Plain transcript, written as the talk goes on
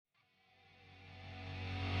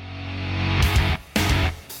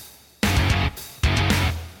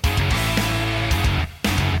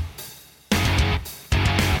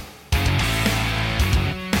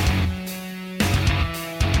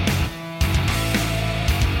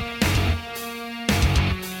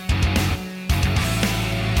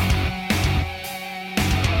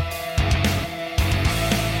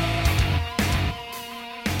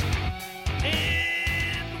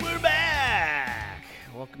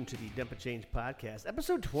welcome to the Dump and Change podcast,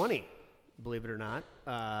 episode 20, believe it or not.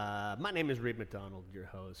 My name is Reed McDonald, your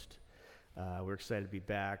host. We're excited to be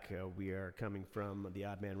back. We are coming from the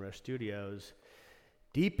Odd Man Rush Studios,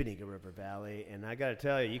 deep in Eagle River Valley, and I got to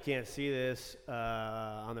tell you, you can't see this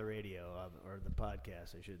on the radio, or the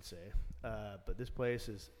podcast, I should say, but this place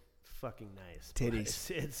is fucking nice.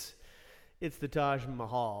 Titties. It's the Taj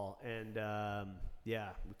Mahal, and yeah,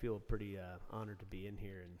 we feel pretty honored to be in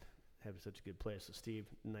here and have such a good place. So, Steve,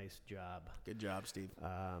 nice job. Good job, Steve.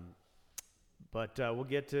 But we'll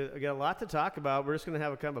get a lot to talk about. We're just going to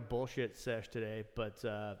have a kind of a bullshit sesh today, but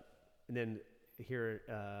and then here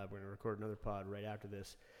we're going to record another pod right after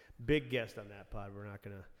this. Big guest on that pod. We're not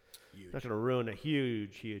going to ruin a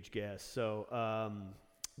huge guest. So,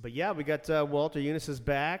 but yeah, we got Walter Eunice is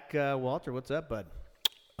back. Walter, what's up, bud?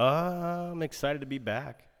 I'm excited to be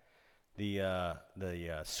back.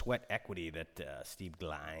 The sweat equity that Steve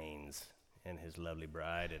Glines and his lovely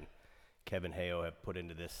bride and Kevin Hayo have put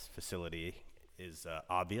into this facility is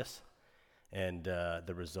obvious, and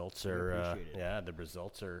the results are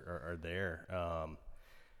there.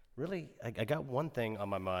 Really, I got one thing on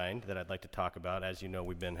my mind that I'd like to talk about. As you know,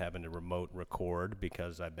 we've been having to remote record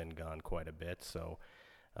because I've been gone quite a bit. So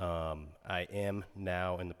I am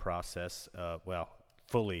now in the process.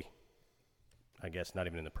 Fully, I guess not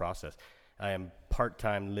even in the process. I am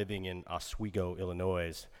part-time living in Oswego,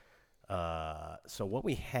 Illinois. So what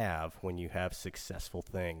we have when you have successful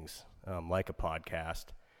things like a podcast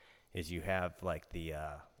is you have the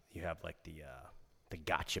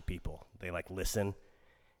gotcha people. They listen,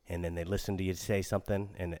 and then they listen to you say something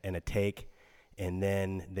and a take, and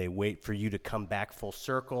then they wait for you to come back full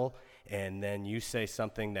circle, and then you say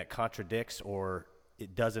something that contradicts or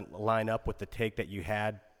it doesn't line up with the take that you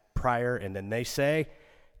had prior, and then they say,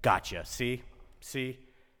 gotcha, see,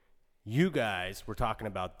 you guys were talking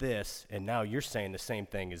about this, and now you're saying the same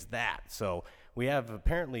thing as that. So we have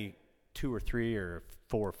apparently 2 or 3 or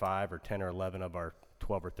 4 or 5 or 10 or 11 of our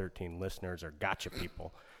 12 or 13 listeners are gotcha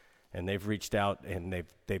people, and they've reached out and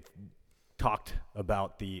they've talked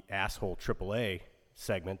about the asshole AAA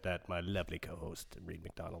segment that my lovely co-host Reed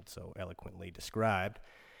McDonald so eloquently described.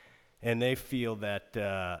 And they feel that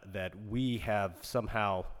that we have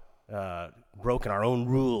somehow broken our own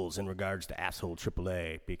rules in regards to asshole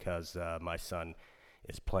AAA because my son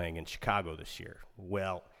is playing in Chicago this year.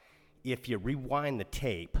 Well, if you rewind the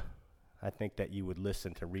tape, I think that you would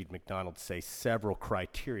listen to Reed McDonald say several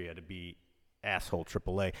criteria to be asshole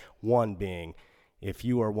AAA. One being, if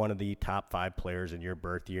you are one of the top 5 players in your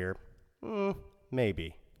birth year,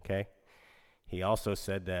 maybe, okay? He also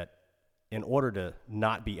said that in order to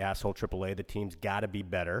not be asshole AAA, the team's got to be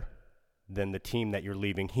better than the team that you're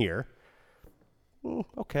leaving here.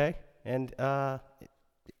 Okay. And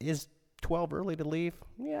is 12 early to leave?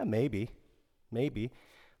 Yeah, maybe.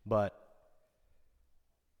 But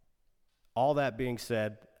all that being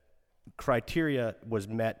said, criteria was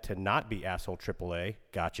met to not be asshole AAA.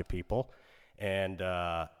 Gotcha, people. And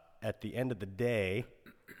at the end of the day,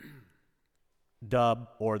 Dub,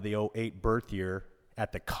 or the 08 birth year,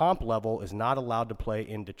 at the comp level is not allowed to play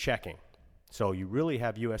into checking. So you really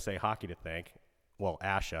have USA Hockey to thank,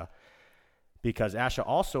 ASHA, because ASHA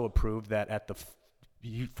also approved that at the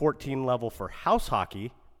 14 level for house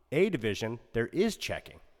hockey, A division, there is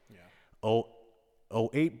checking. Yeah.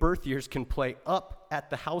 08 birth years can play up at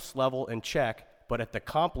the house level and check, but at the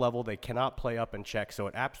comp level, they cannot play up and check. So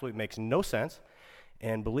it absolutely makes no sense.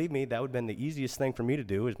 And believe me, that would have been the easiest thing for me to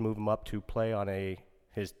do is move him up to play on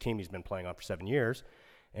his team he's been playing on for 7 years.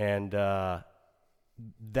 And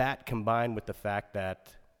that combined with the fact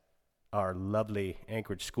that our lovely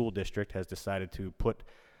Anchorage School District has decided to put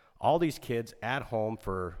all these kids at home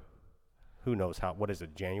for who knows what is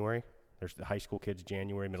it, January? There's the high school kids,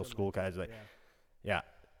 January, middle school guys. Yeah.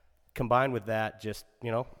 Combined with that, just,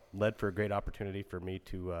 led for a great opportunity for me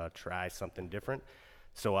to try something different.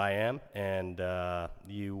 So I am, and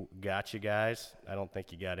you guys. I don't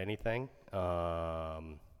think you got anything.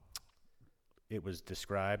 It was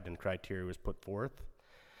described and criteria was put forth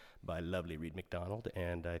by lovely Reed McDonald,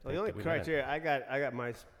 and I think the only criteria I got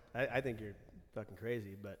my. I think you're fucking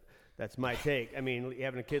crazy, but that's my take. I mean,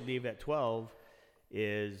 having a kid leave at 12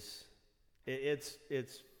 is it's.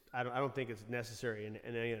 I don't think it's necessary in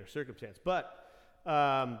any other circumstance, but.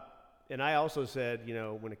 And I also said,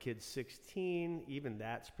 when a kid's 16, even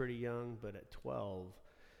that's pretty young, but at 12,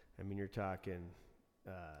 I mean, you're talking,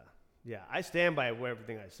 I stand by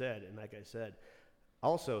everything I said. And like I said,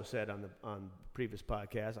 also said on previous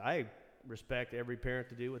podcasts, I respect every parent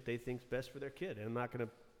to do what they think's best for their kid. And I'm not going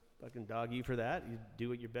to fucking dog you for that. You do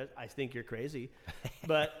what you're best. I think you're crazy.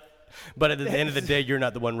 But But at the end of the day, you're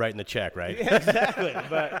not the one writing the check, right? Yeah, exactly.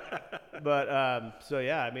 So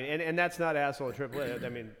yeah, I mean, and that's not asshole at AAA. I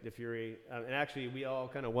mean, if you're and actually we all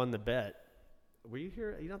kind of won the bet. Were you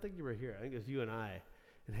here? You don't think you were here? I think it was you and I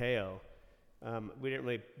and Heo. We didn't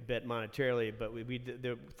really bet monetarily, but we did,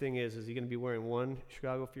 the thing is he going to be wearing one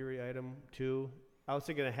Chicago Fury item, two? I was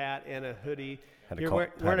thinking a hat and a hoodie. Had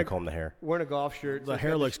to comb the hair. Wearing a golf shirt. The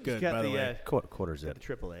hair looks good, by the way. Quarter zip.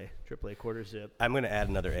 The AAA quarter zip. I'm going to add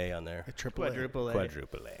another A on there. Quadruple A.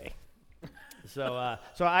 Quadruple A. So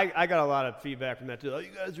I got a lot of feedback from that too. Oh,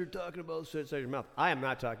 you guys are talking about both sides of your mouth. I am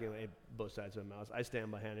not talking about both sides of my mouth. I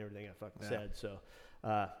stand behind everything I fucking said. So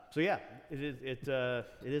yeah, it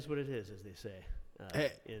is what it is, as they say.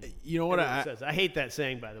 Hey, you know what I hate that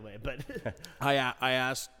saying, by the way, but I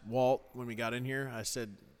asked Walt when we got in here. I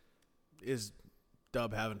said, "Is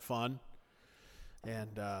Dub having fun?"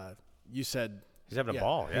 And you said he's having a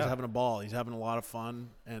ball. Yeah. He's having a ball. He's having a lot of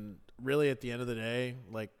fun. And really, at the end of the day,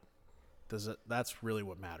 like, that's really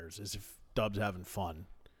what matters is if Dub's having fun.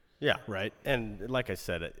 Yeah. Right. And like I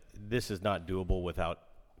said, this is not doable without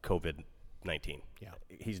COVID-19. Yeah.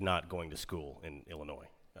 He's not going to school in Illinois.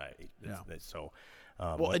 So,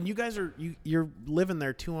 well, and you guys you're living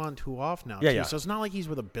there 2 on 2 off now. Yeah, too. yeah. So it's not like he's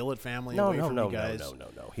with a billet family. No. You guys.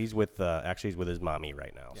 No. He's with he's with his mommy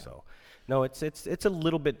right now. Yeah. So, no, it's a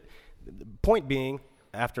little bit. Point being,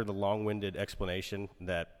 after the long-winded explanation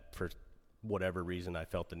that for whatever reason I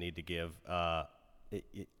felt the need to give,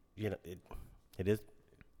 it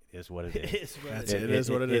is what it is. It is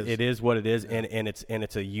what it is. It is what it is, and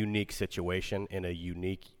it's a unique situation in a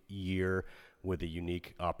unique year with a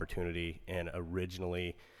unique opportunity. And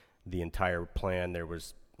originally, the entire plan, there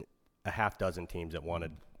was a half dozen teams that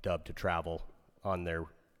wanted Dub to travel on their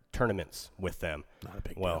tournaments with them. Not a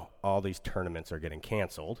big deal. All these tournaments are getting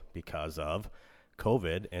canceled because of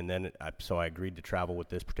COVID, and then so I agreed to travel with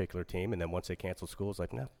this particular team. And then once they canceled school, it's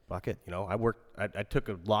like, no, fuck it. I took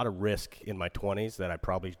a lot of risk in my 20s that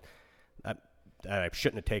I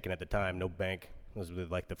shouldn't have taken at the time. No bank. It was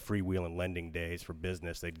like the freewheeling lending days for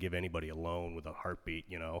business. They'd give anybody a loan with a heartbeat,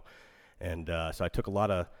 And so I took a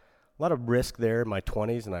lot of risk there in my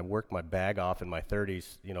 20s, and I worked my bag off in my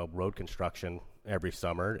 30s, road construction every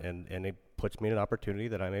summer, and it puts me in an opportunity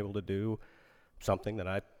that I'm able to do something that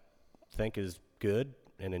I think is good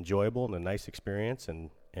and enjoyable and a nice experience, and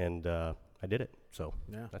I did it. So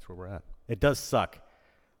that's where we're at. It does suck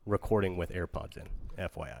recording with AirPods in,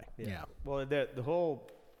 FYI. Yeah. Well, the whole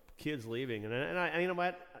kids leaving, and I you know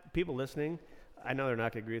what, people listening, I know they're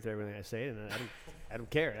not going to agree with everything I say, and I don't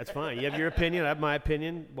care. That's fine. You have your opinion. I have my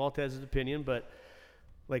opinion. Walt has his opinion, but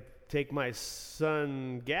like take my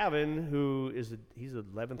son Gavin, who he's an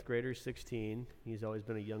 11th grader, 16. He's always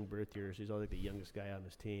been a young birth year, so he's always like the youngest guy on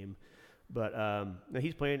his team. But now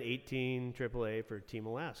he's playing 18 AAA for Team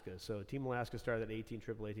Alaska. So Team Alaska started at 18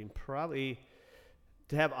 AAA team. Probably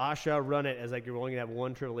to have Asha run it as like you're only going to have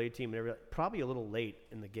one AAA team, probably a little late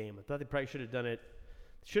in the game. I thought they probably should have done it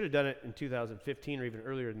in 2015 or even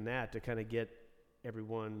earlier than that to kind of get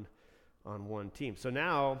everyone on one team. So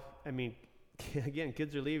now, I mean, again,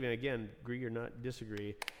 kids are leaving. Again, agree or not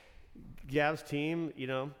disagree. Gav's team,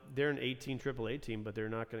 they're an 18 AAA team, but they're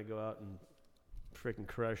not going to go out and freaking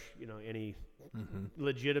crush, any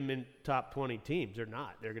legitimate top 20 teams. They're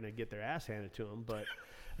not. They're going to get their ass handed to them. But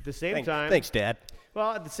at the same time, thanks, Dad.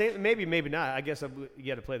 Well, at the same, maybe not. I guess you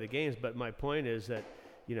got to play the games. But my point is that,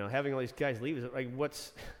 having all these guys leave is like,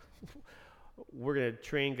 we're going to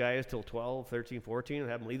train guys till 12, 13, 14 and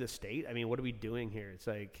have them leave the state. I mean, what are we doing here? It's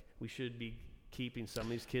like we should be keeping some of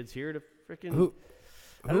these kids here to freaking.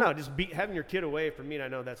 I don't know. Just having your kid away from me. And I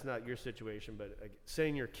know that's not your situation, but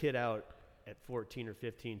sending your kid out at 14 or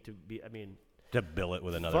 15 to be. I mean, to bill it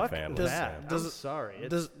with another family. I'm sorry.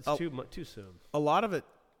 It's too soon. A lot of it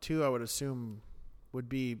too, I would assume, would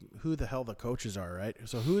be who the hell the coaches are, right?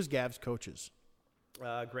 So who is Gav's coaches?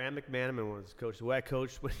 Graham McManaman was coach. The way I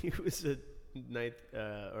coached when he was at 9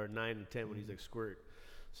 and 10 when he's like squirt.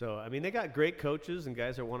 So I mean, they got great coaches and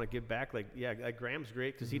guys that want to give back. Like Graham's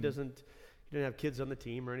great because he didn't have kids on the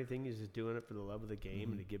team or anything. He's just doing it for the love of the game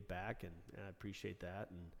and to give back, and I appreciate that.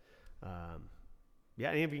 And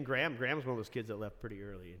and even Graham's one of those kids that left pretty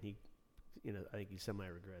early, and he, I think he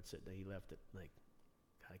semi-regrets it that he left it. Like,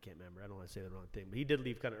 God, I can't remember. I don't want to say the wrong thing, but he did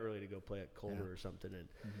leave kind of early to go play at Culver or something, and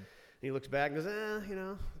he looks back and goes,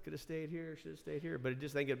 could have stayed here, should have stayed here. But I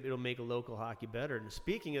just think it'll make a local hockey better. And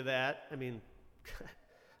speaking of that, I mean,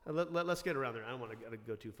 let's get around there. I don't want to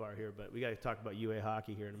go too far here, but we got to talk about UA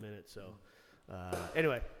hockey here in a minute. So,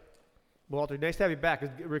 anyway, Walter, nice to have you back.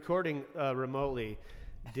 Recording remotely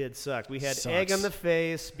did suck. We had Sucks. egg on the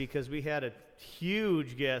face because we had a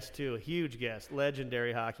huge guest,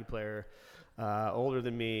 legendary hockey player, older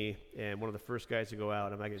than me, and one of the first guys to go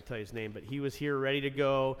out. I'm not going to tell you his name, but he was here ready to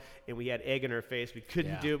go, and we had egg in our face. We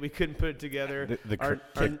couldn't do it. We couldn't put it together. The Our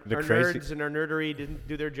crazy, nerds and our nerdery didn't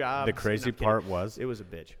do their job. the crazy part was it was a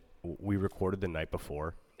bitch. we recorded the night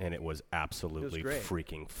before, and it was absolutely great.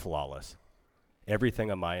 freaking flawless.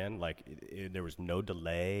 Everything on my end, like there was no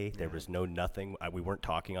delay, there was no nothing. We weren't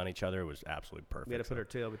talking on each other. It was absolutely perfect. We had to put our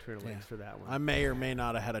tail between our legs for that one. I may or may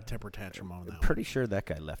not have had a temper tantrum on that. Pretty sure that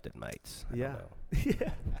guy left at nights. I don't Yeah. know.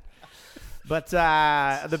 Yeah. But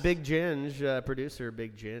the Big Ginge, producer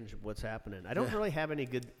Big Ginge, what's happening? I don't really have any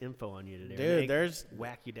good info on you today. Dude, They there's-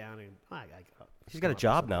 whack you down and He's got a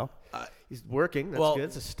job now. he's working. That's Well, good.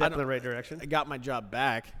 It's a step in the right direction. I got my job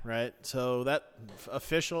back, right? So that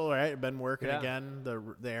official, right? I've been working Yeah. again.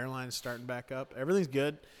 The airline's starting back up. Everything's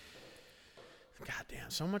good. God damn,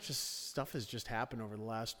 so much stuff has just happened over the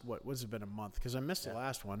last what's it been, a month? Because I missed the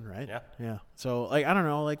last one, right? Yeah. So like I don't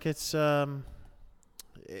know, like it's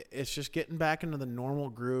just getting back into the normal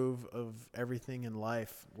groove of everything in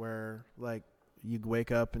life, where like you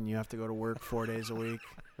wake up and you have to go to work 4 days a week.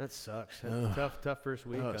 That sucks. Tough first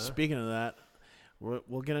week. Huh? Speaking of that,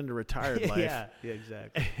 we'll get into retired life. yeah,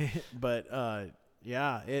 exactly. But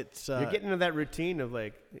yeah, it's You're getting into that routine of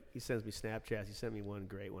like, he sends me Snapchats. He sent me one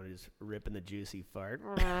great one, just ripping the juicy fart,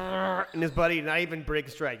 and his buddy not even break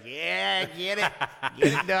strike. Yeah, get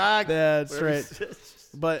it, dog. That's Whatever right. he says.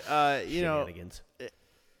 But you know, Shenanigans.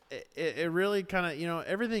 it really kind of, you know,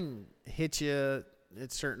 everything hits you at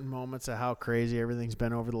certain moments of how crazy everything's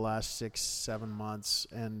been over the last 6-7 months,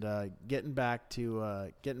 and getting back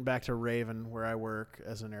to Raven, where I work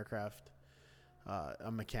as an aircraft a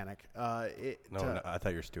mechanic. No, I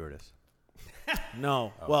thought you were stewardess.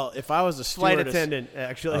 No. Well, if I was a Flight stewardess, attendant,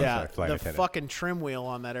 actually. Oh, yeah, sorry, flight the attendant. fucking trim wheel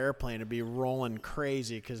on that airplane would be rolling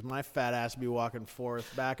crazy because my fat ass would be walking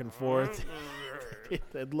back and forth.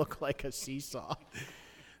 It'd look like a seesaw.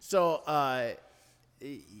 So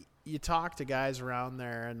you talk to guys around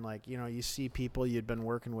there, and like, you know, you see people you'd been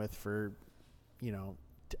working with for, you know,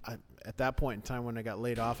 at that point in time when I got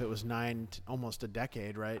laid off, it was almost a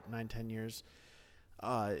decade, right? 9-10 years.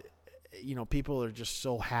 You know, people are just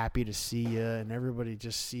so happy to see you, and everybody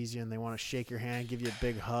just sees you and they want to shake your hand, give you a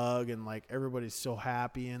big hug, and like everybody's so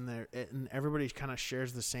happy in there, and everybody kind of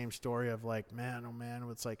shares the same story of like, man, oh man,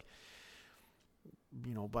 it's like,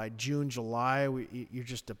 you know, by June, July, you're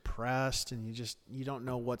just depressed, and you don't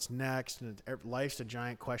know what's next, and life's a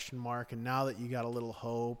giant question mark. And now that you got a little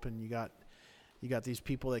hope, and you got these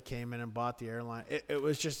people that came in and bought the airline,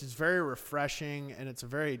 it's very refreshing, and it's a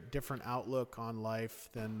very different outlook on life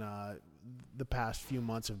than the past few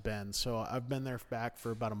months have been. So I've been there back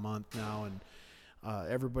for about a month now, and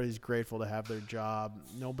everybody's grateful to have their job.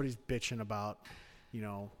 Nobody's bitching about, you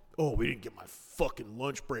know, oh, we didn't get my fucking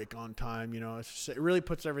lunch break on time. You know, it really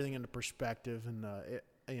puts everything into perspective, and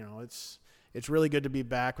you know, it's really good to be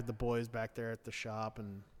back with the boys back there at the shop,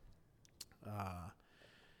 and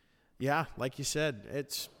yeah, like you said,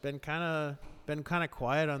 it's been kind of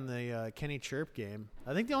quiet on the Kenny Chirp game.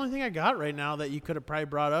 I think the only thing I got right now that you could have probably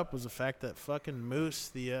brought up was the fact that fucking Moose,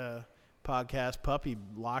 the podcast puppy,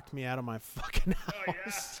 locked me out of my fucking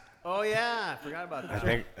house. Oh yeah, I forgot about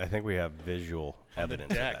that. I think we have visual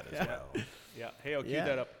evidence of that as well. Yeah. Hey, I'll keep Yeah.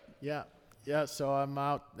 that up. Yeah. So I'm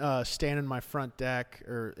out standing in my front deck,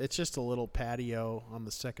 or it's just a little patio on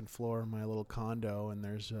the second floor of my little condo, and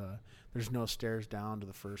there's no stairs down to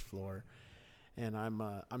the first floor, and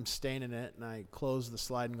I'm staying in it, and I close the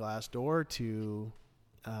sliding glass door to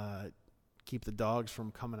keep the dogs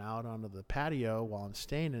from coming out onto the patio while I'm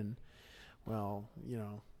staying in. Well, you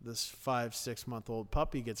know, this 5-6 month old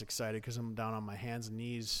puppy gets excited because I'm down on my hands and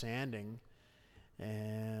knees sanding,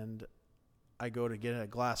 and I go to get a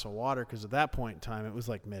glass of water because at that point in time it was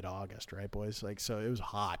like mid-August, right, boys? Like, so it was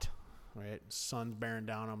hot, right? Sun's bearing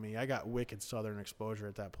down on me. I got wicked southern exposure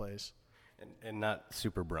at that place. And not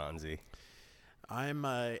super bronzy. I'm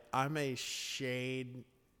a shade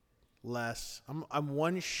less. I'm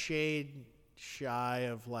one shade shy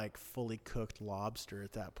of like fully cooked lobster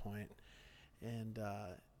at that point. And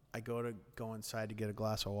I go inside to get a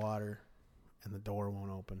glass of water, and the door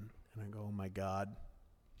won't open. And I go, oh my God.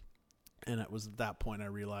 And it was at that point I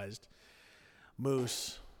realized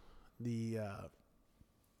Moose, the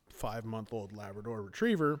 5-month-old Labrador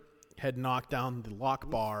Retriever, had knocked down the lock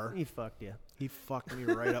bar. He fucked you. He fucked me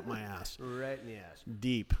right up my ass. Right in the ass.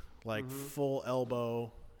 Deep. Like full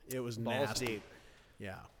elbow. It was Balls nasty. deep.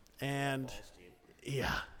 Yeah. And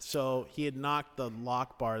yeah. So he had knocked the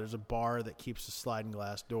lock bar. There's a bar that keeps the sliding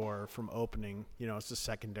glass door from opening. You know, it's a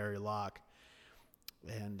secondary lock.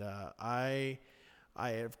 And I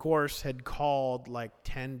of course had called like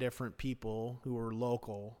 10 different people who were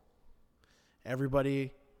local.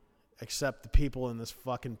 Everybody except the people in this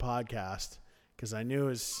fucking podcast, because I knew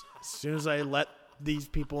as soon as I let these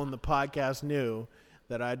people in the podcast knew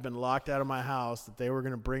that I'd been locked out of my house, that they were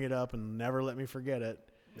going to bring it up and never let me forget it.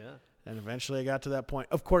 Yeah. And eventually I got to that point.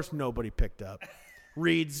 Of course, nobody picked up.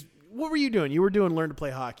 Reed's, what were you doing? You were doing Learn to Play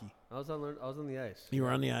Hockey. I was on the ice. You were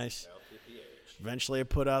on the ice. Eventually I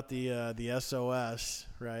put out the SOS,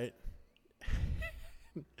 right?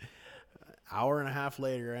 Hour and a half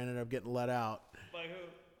later, I ended up getting let out. By who?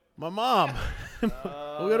 My mom.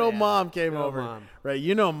 Good old mom came over. Mom. Right,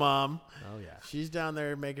 you know Mom. Oh, yeah. She's down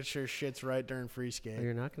there making sure shit's right during free skate.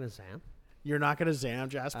 You're not going to Zam? You're not going to Zam,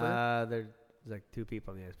 Jasper? There's like 2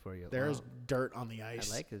 people on the ice for you. There's Wow. dirt on the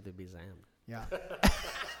ice. I like it to be Zam. Yeah.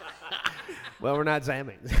 Well, we're not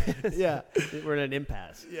Zamming. Yeah. We're in an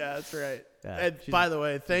impasse. Yeah, that's right. Yeah, And she's- by the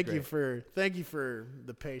way, thank you great. for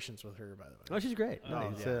the patience with her, by the way. Oh, she's great.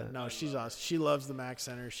 No, It's, yeah. No, she's awesome. She loves the Mac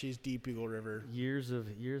Center. She's Deep Eagle River. years of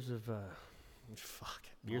Fuck.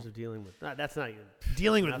 years of dealing with. That's not even.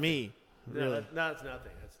 Dealing with nothing. me. No, Really. that's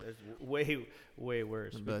nothing. That's way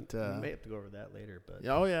worse. But, we may have to go over that later. But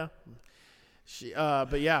Oh yeah.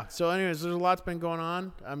 But yeah. So, anyways, there's a lot's been going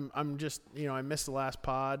on. I'm just, I missed the last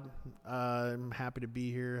pod. I'm happy to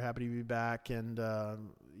be here. Happy to be back. And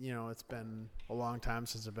it's been a long time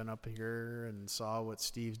since I've been up here and saw what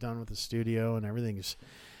Steve's done with the studio and everything.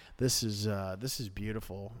 This is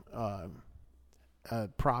beautiful.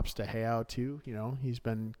 Props to Hayao too. He's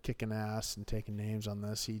been kicking ass and taking names on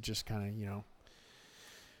this. He just kind of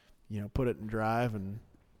put it in drive and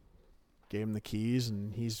gave him the keys,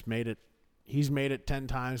 and he's made it 10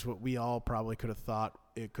 times what we all probably could have thought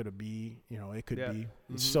it could be. It could Yeah. be.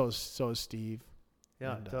 Mhm. So is Steve.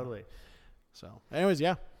 yeah, And, totally. So, anyways,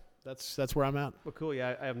 yeah, that's where I'm at. Well, cool.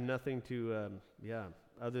 Yeah, I have nothing to.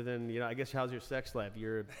 Other than I guess how's your sex life?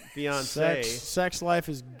 You're a fiance. Sex life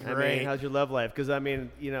is I great. mean, how's your love life? Because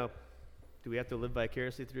do we have to live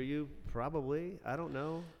vicariously through you? Probably. I don't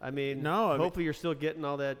know. I mean, No, I mean- hopefully you're still getting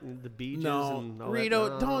all that the beaches No, and all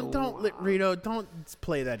Rito, that. don't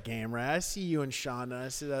play that game, right? I see you and Shonda. I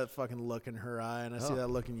see that fucking look in her eye, and I see Oh. that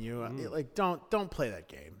look in you. Mhm. Like, don't play that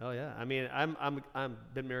game. Oh yeah. I mean, I'm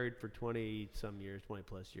been married for 20 some years, 20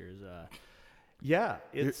 plus years. Yeah,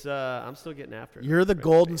 it's I'm still getting after it. You're the Right.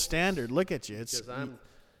 golden standard. Look at you. It's Because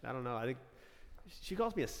I don't know. I think she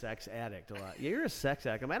calls me a sex addict a lot. Yeah, you're a sex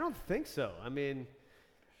addict. I don't think so. I mean,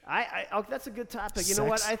 that's a good topic. You know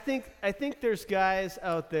what? Sex? I think there's guys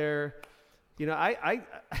out there.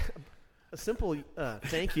 A simple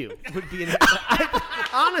thank you would be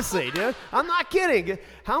honestly, dude. I'm not kidding.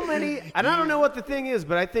 How many? And I don't know what the thing is,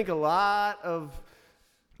 but I think a lot of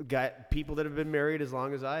people that have been married as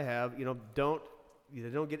long as I have, they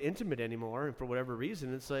don't get intimate anymore, and for whatever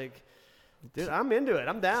reason, it's like, dude, I'm into it.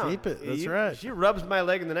 I'm down. Keep it. That's right. She rubs my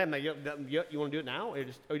leg in the night. I'm like, you want to do it now? Or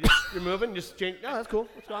you're moving? Just change. No, that's cool.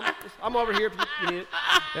 Let's go. I'm over here if you need it.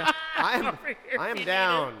 Yeah. I am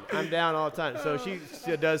down. I'm down all the time. So she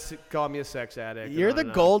does call me a sex addict. You're and the on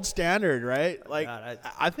and on. gold standard, right? Like, God,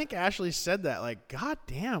 I think Ashley said that. Like, God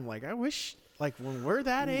damn. Like, I wish. Like, when we're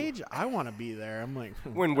that age, I want to be there. I'm like,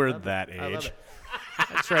 When we're that I love age. it.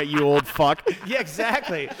 that's right, you old fuck. Yeah,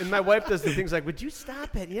 exactly. And my wife does the things like, would you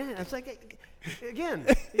stop it? Yeah. I was like, again,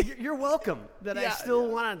 you're welcome that I Yeah. still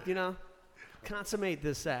want to, consummate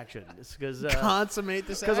this action. It's because Consummate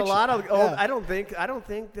this because a action. lot of Yeah. I don't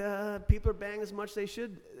think people are banging as much as they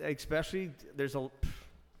should. Especially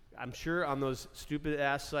I'm sure on those stupid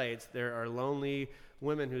ass sites there are lonely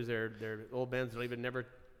women whose their old bands don't even never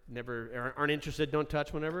aren't interested. Don't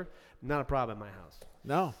touch whenever. Not a problem in my house.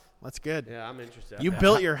 No, that's good. Yeah, I'm interested. You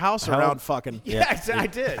built your house how- around fucking. Yeah, I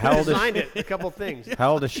did. How I old is- designed it. A couple things.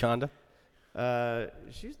 How old is Shonda?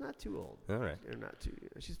 She's not too old. All right. Or not too.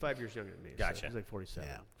 She's 5 years younger than me. Gotcha. So she's like 47,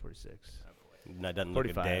 Yeah. 46, No, doesn't look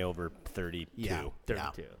a 45. day over 32. Yeah.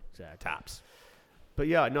 32. Exactly. Tops. But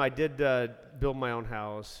yeah, no, I did build my own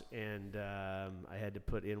house, and I had to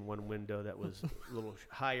put in one window that was a little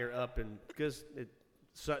higher up, and because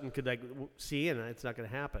Sutton could see, and it's not going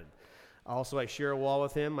to happen. Also, I share a wall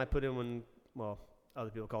with him. I put in other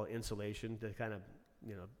people call it insulation to kind of,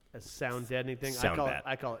 a sound deadening thing.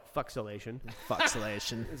 I call it fuxylation.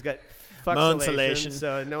 Fuxylation. It's got Moansolation. fuxylation,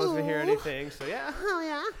 so no one's going to hear anything. So yeah,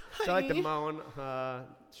 so I like to moan.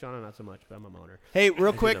 Shauna not so much, but I'm a moaner. Hey,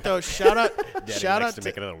 real quick though, shout out Daddy likes to to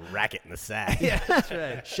make a little racket in the sack. That's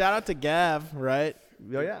right. shout out to Gav, right?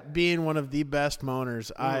 Oh yeah. Being one of the best moaners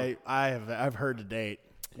I've heard to date.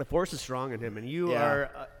 The force is strong in him, and you Yeah.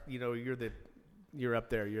 are, you're the you're up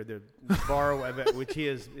there. You're the bar, which he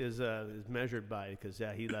is measured by, because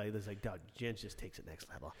he's like, "Dog, Jens just takes it next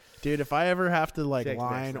level." Dude, if I ever have to like Takes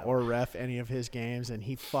next line level. or ref any of his games and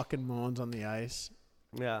he fucking moans on the ice,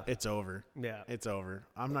 Yeah, it's over. yeah. It's over.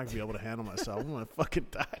 I'm not gonna be able to handle myself. I'm gonna fucking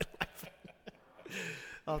die.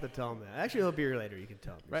 I'll have to tell him that. Actually, he'll be here later. You can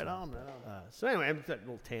tell him. Right yourself. on, right on. So anyway, I'm a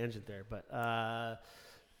little tangent there, but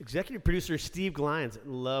executive producer Steve Glines,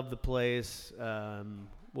 love the place.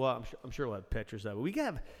 Well, I'm sure we'll have pictures of it. We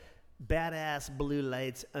have badass blue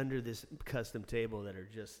lights under this custom table that are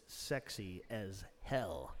just sexy as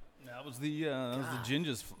hell. That was the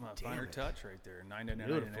Ginger's finer touch right there. $9.99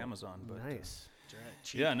 Beautiful. on Amazon. But, Nice.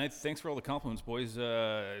 yeah, and thanks for all the compliments, boys.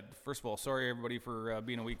 First of all, sorry everybody for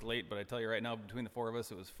being a week late, but I tell you right now, between the four of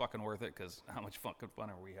us, it was fucking worth it, because how much fun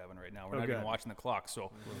are we having right now? We're not even good. watching the clock,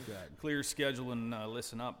 so good. clear your schedule and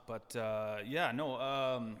listen up. But yeah,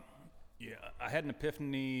 I had an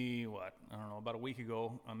epiphany. I don't know, about a week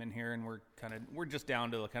ago. I'm in here and we're just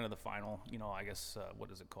down to kind of the final. I guess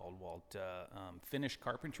what is it called, Walt? Finish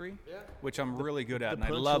carpentry, which I'm really good at, and I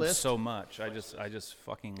punch love list? so much. I just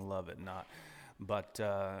fucking love it. But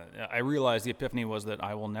I realized the epiphany was that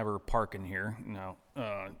I will never park in here. Now,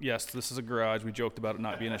 yes, this is a garage. We joked about it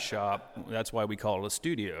not being a shop. That's why we call it a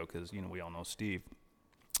studio, because we all know Steve.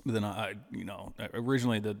 But then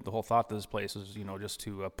originally the whole thought to this place was, just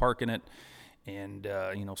to park in it and,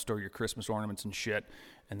 store your Christmas ornaments and shit.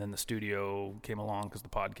 And then the studio came along because of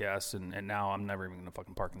the podcast, and now I'm never even going to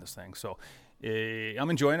fucking park in this thing. So I'm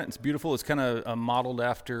enjoying it. It's beautiful. It's kind of modeled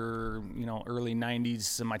after, early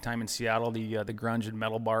 90s, my time in Seattle, the grunge and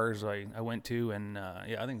metal bars I went to. And,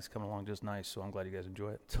 I think it's coming along just nice. So I'm glad you guys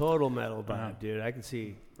enjoy it. Total metal vibe, dude. I can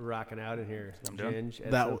see rocking out in here, I'm done. Ginge, at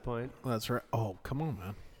That some point. That's right. Oh, come on,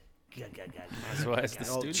 man. That's why it's the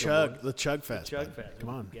Oh, studio. the Chug Fest. Chug bud. Fest. Come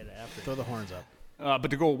on. Get after it. Throw the horns up. But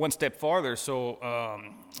to go one step farther, so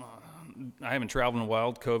I haven't traveled in a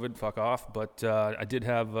while, COVID, fuck off. But I did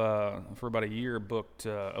have, for about a year, booked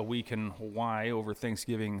a week in Hawaii over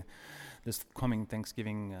Thanksgiving, this coming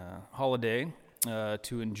Thanksgiving holiday,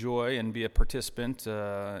 to enjoy and be a participant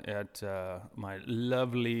at my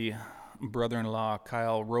lovely brother-in-law,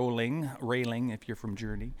 Kyle Railing, if you're from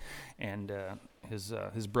Journey, and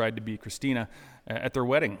his bride-to-be, Christina, at their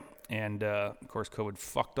wedding. And, of course, COVID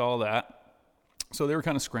fucked all that. So they were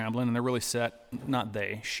kind of scrambling, and they're really set. Not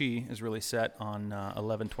they. She is really set on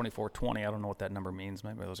 11/24/20. I don't know what that number means.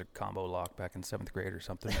 Maybe those are combo lock back in 7th grade or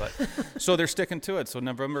something. But so they're sticking to it. So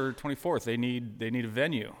November 24th, they need a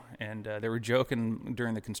venue. And they were joking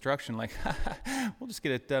during the construction, like, we'll just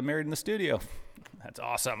get it married in the studio. That's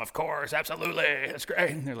awesome. Of course. Absolutely. That's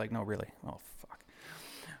great. And they're like, no, really. Oh, fuck.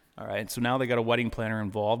 All right. So now they got a wedding planner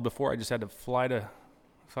involved. Before, I just had to fly to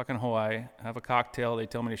fucking Hawaii, have a cocktail. They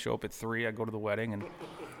tell me to show up at 3. I go to the wedding, and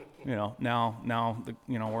now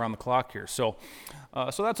we're on the clock here. So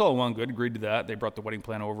that's all one good. Agreed to that. They brought the wedding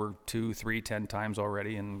plan over 2, 3, 10 times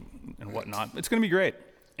already, and whatnot. It's going to be great.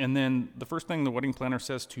 And then the first thing the wedding planner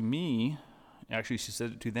says to me, actually she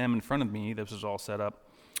said it to them in front of me. This was all set up.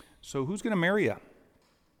 So who's going to marry you?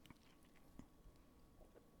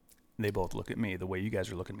 They both look at me the way you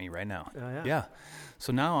guys are looking at me right now. Oh, yeah.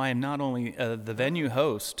 So now I am not only the venue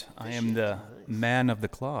host, I am the man of the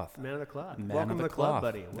cloth. Man of the cloth. Man Welcome of to the the club, cloth.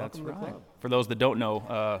 buddy. That's Welcome to the right. club. For those that don't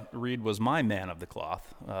know, Reed was my man of the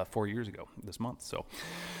cloth 4 years ago this month. So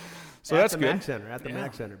At that's the good. Mac Center. At the Yeah.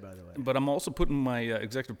 Mac Center, by the way. But I'm also putting my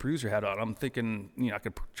executive producer hat on. I'm thinking, I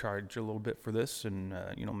could charge a little bit for this and,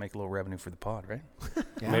 make a little revenue for the pod, right?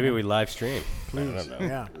 Maybe we live stream. I don't know.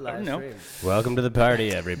 Yeah. Live know. stream. Welcome to the party,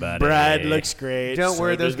 everybody. Brad looks great. Don't So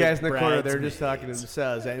worry, those does guys in the corner, they're bridesmaids. just talking to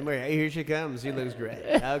themselves. Anyway, hey, here she comes. She looks great.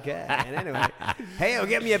 Okay. And anyway, hey,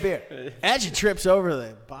 get me a beer. As she trips over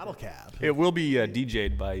the bottle cap. It will be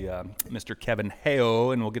DJ'd by Mr. Kevin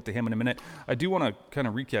Heo, and we'll get to him in a minute. I do want to kind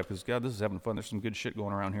of recap because, God, this is having fun. There's some good shit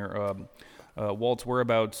going around here. Walt's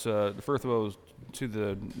whereabouts. First of all, to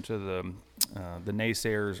the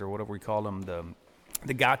naysayers or whatever we call them,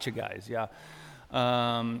 the gotcha guys. Yeah.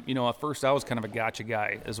 At first I was kind of a gotcha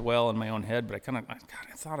guy as well in my own head, but I kind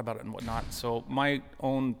of thought about it and whatnot. So my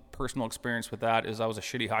own personal experience with that is I was a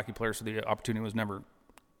shitty hockey player, so the opportunity was never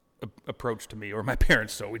approached to me or my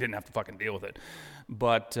parents, so we didn't have to fucking deal with it.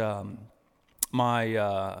 But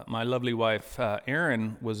my lovely wife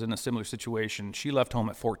Erin was in a similar situation. She left home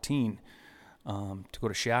at 14 to go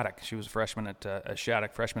to Shattuck. She was a freshman at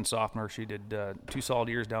Shattuck, freshman sophomore. She did 2 solid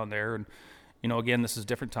years down there, and again, this is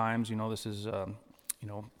different times. This is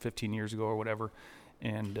 15 years ago or whatever.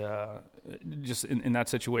 And just in that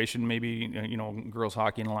situation, maybe girls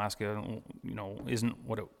hockey in Alaska, isn't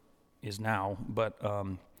what it is now. But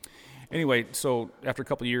anyway, so after a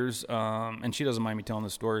couple of years, and she doesn't mind me telling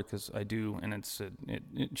this story because I do, and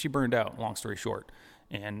she burned out, long story short.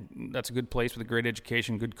 And that's a good place with a great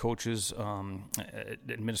education, good coaches,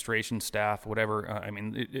 administration, staff, whatever. I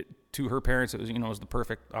mean, to her parents, it was, it was the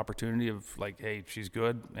perfect opportunity of like, hey, she's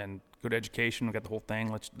good and good education. We got the whole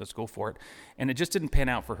thing. Let's go for it. And it just didn't pan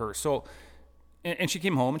out for her. So, and she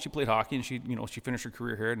came home and she played hockey and she finished her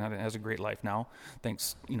career here and has a great life now.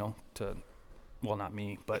 Thanks, to. Well, not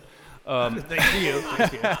me, but Thank you.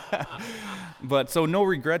 but so no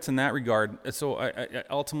regrets in that regard. So I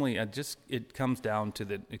ultimately, it comes down to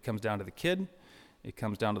the kid, it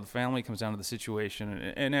comes down to the family, it comes down to the situation,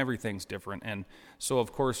 and everything's different. And so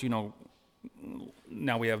of course, now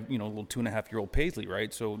we have a little 2.5-year-old Paisley,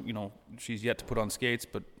 right? So she's yet to put on skates,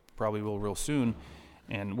 but probably will real soon.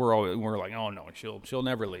 And we're like, oh no, she'll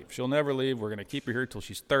never leave. She'll never leave. We're gonna keep her here till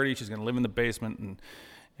she's 30. She's gonna live in the basement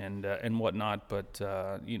and whatnot, but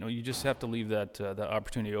you just have to leave that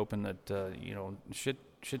opportunity open. That shit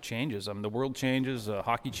changes. I mean, the world changes,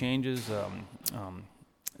 hockey changes.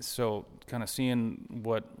 So kind of seeing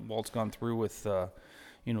what Walt's gone through with the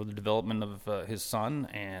development of his son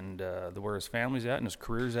and where his family's at and his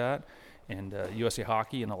career's at, and USA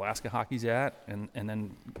Hockey and Alaska Hockey's at, and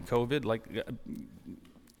then COVID, like.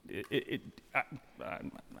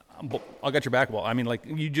 I got your back, Walt. I mean, like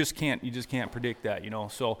you just can't predict that,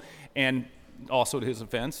 So, and also to his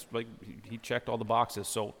offense, like he checked all the boxes.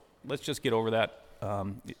 So let's just get over that.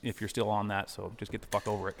 If you're still on that, so just get the fuck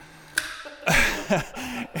over it.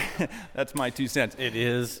 That's my 2 cents. It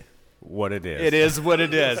is what it is. It is what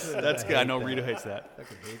it is. That's good. I know Rita hates that. I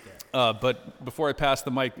hate that. But before I pass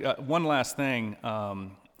the mic, one last thing.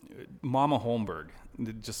 Mama Holmberg.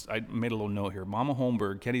 I made a little note here. Mama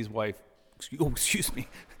Holmberg, Kenny's wife. Excuse me,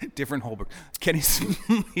 different Holberg.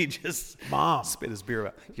 He just Mom. spit his beer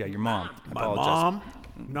out. Yeah, your mom. I My apologize. mom,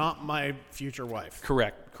 not my future wife.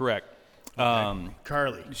 Correct.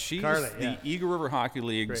 Carly. She's Carly, the Eagle River Hockey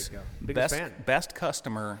League's Great gal. Biggest fan. best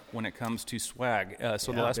customer when it comes to swag.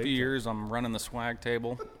 So the Yeah, last big few time. years, I'm running the swag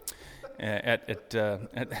table.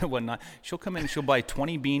 At whatnot, she'll come in and she'll buy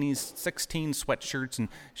 20 beanies, 16 sweatshirts, and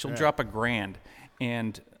she'll drop $1,000.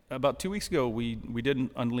 And about 2 weeks ago, we did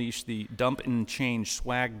unleash the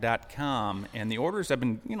dumpandchangeswag.com, and the orders have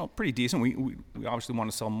been pretty decent. We obviously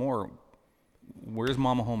want to sell more. Where's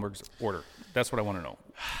Mama Holmberg's order? That's what I want to know.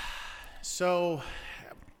 So,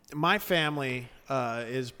 my family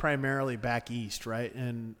is primarily back east, right?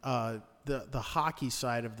 And the hockey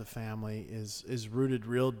side of the family is rooted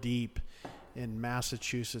real deep in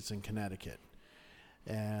Massachusetts and Connecticut,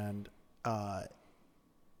 and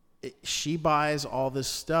she buys all this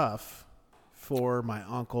stuff for my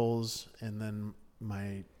uncles and then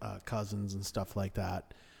my cousins and stuff like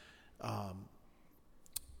that. I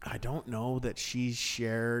don't know that she's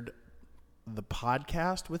shared the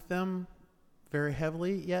podcast with them very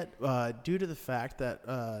heavily yet, due to the fact that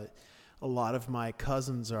a lot of my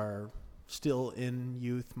cousins are still in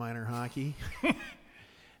youth minor hockey.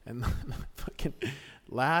 And the fucking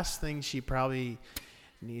last thing she probably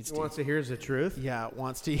needs Wants to hear the truth. yeah,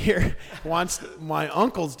 wants my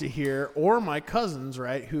uncles to hear, or my cousins,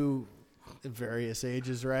 right, who at various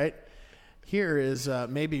ages, right? Here is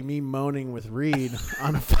maybe me moaning with Reed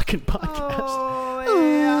on a fucking podcast.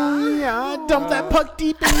 Oh, yeah. Dump that puck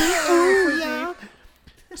deep in me. Oh, yeah.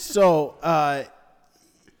 So,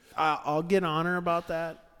 I'll get on her about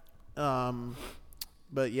that.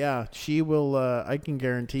 But yeah, she will, I can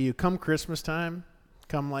guarantee you, come Christmas time,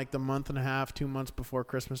 come like the month and a half, 2 months before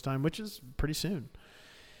Christmas time, which is pretty soon,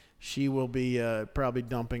 she will be probably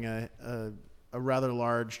dumping a rather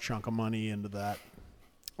large chunk of money into that.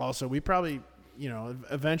 Also, we probably,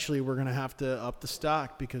 eventually we're going to have to up the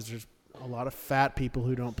stock because there's a lot of fat people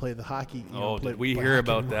who don't play the hockey. Did we hear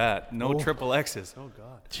about that? No triple X's. Oh,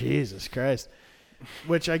 God. Jesus Christ.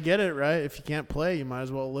 Which I get it, right? If you can't play, you might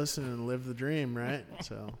as well listen and live the dream, right?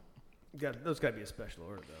 So, Those got to be a special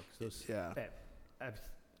order, though. 'Cause Yeah. I've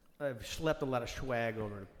schlepped a lot of swag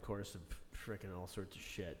over the course of freaking all sorts of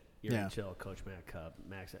shit. Yeah. Chill, Coach Matt Cup,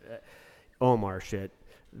 Max, Omar shit.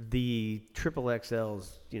 The triple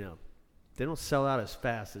XLs, they don't sell out as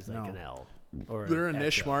fast as like No. an L. Or they're a an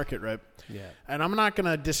niche XL. market, right? Yeah. And I'm not going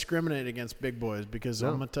to discriminate against big boys because No.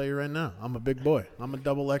 I'm going to tell you right now, I'm a big boy. I'm a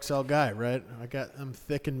double XL guy, right? I'm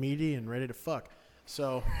thick and meaty and ready to fuck.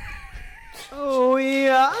 So, Oh,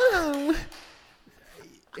 yeah.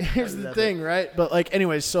 here's the thing, right? But like,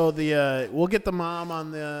 anyways, so we'll get the mom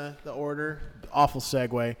on the order. Awful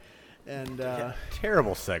segue, and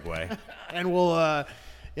Terrible segue. and we'll I'll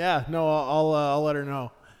let her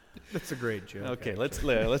know. That's a great joke. Okay, let's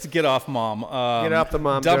get off mom. Get off the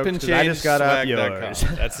mom Dump jokes, and 'cause change. I just got off swag.com. yours.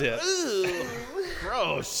 That's it.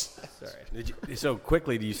 Gross. So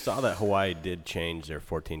quickly, you saw that Hawaii did change their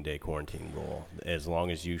 14-day quarantine rule. As long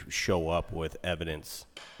as you show up with evidence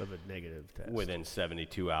Of a negative test. within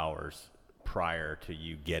 72 hours prior to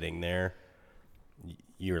you getting there,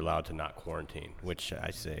 you're allowed to not quarantine, which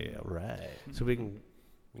I say, all right. So we can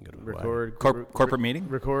Go to Hawaii. record Corporate meeting?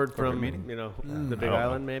 Record Corporate from meeting? the Big I don't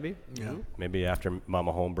Island, maybe. Yeah. Maybe after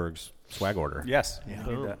Mama Holmberg's swag order. Yes. Yeah.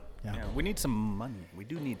 We need that. Yeah. Yeah, we need some money. We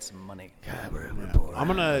do need some money. I'm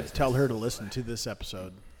gonna tell her to listen to this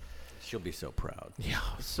episode. She'll be so proud. Yeah.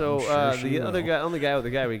 So I'm sure she the other will. guy, only guy with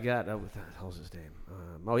the guy we got. What the hell's his name?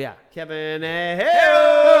 Kevin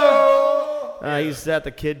Hale. He's at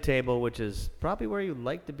the kid table, which is probably where you'd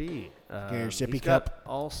like to be. Get your sippy he's cup. got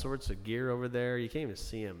all sorts of gear over there. You can't even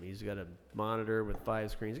see him. He's got a monitor with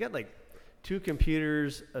 5 screens. He's got like 2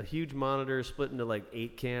 computers, a huge monitor split into like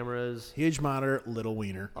 8 cameras. Huge monitor, little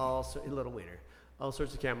wiener. Little wiener. All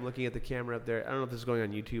sorts of camera. I'm looking at the camera up there. I don't know if this is going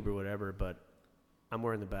on YouTube or whatever, but I'm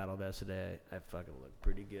wearing the battle vest today. I fucking look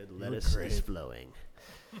pretty good. Lettuce great. is flowing.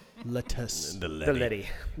 Lettuce. The The letty.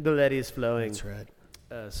 The letty is flowing. That's right.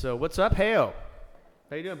 So what's up, Heyo?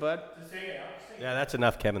 How you doing, bud? Yeah, that's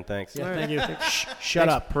enough, Kevin. Thanks. Yeah, thank you. Shut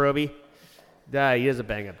Thanks, up. Proby. He does a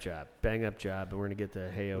bang-up job. Bang-up job, and we're going to get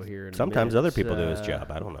to Heyo here in a Sometimes minute. other people do his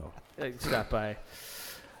job. I don't know. Stop by.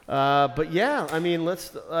 But yeah, I mean,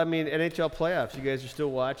 NHL playoffs. You guys are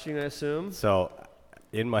still watching, I assume. So,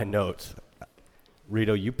 in my notes,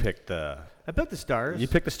 Rito, you picked the I picked the Stars.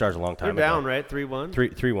 Stars a long They're time ago. down, right? 3-1.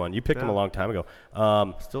 3-1. You picked them a Yeah. long time ago.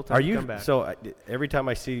 Still time Are to you come back. so? Every time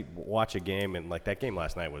I watch a game, and like that game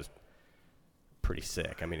last night was pretty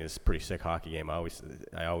sick. I mean, it's a pretty sick hockey game. I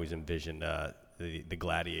always envisioned the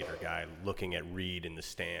gladiator guy looking at Reed in the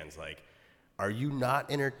stands, like, are you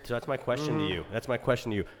not So that's my question to you. That's my question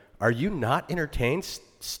to you. Are you not entertained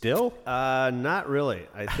still? Not really.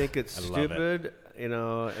 I think it's I love it. stupid, and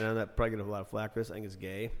I'm not probably going to have a lot of flack for this. I think it's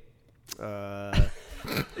gay.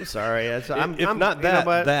 Sorry. I'm not you know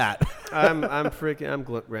what? that. I'm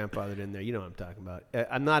grandfathered in there. You know what I'm talking about.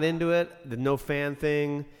 I'm not into it. The no fan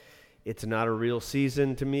thing. It's not a real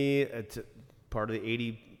season to me. It's part of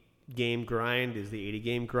the 80-game grind is the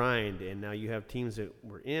 80-game grind. And now you have teams that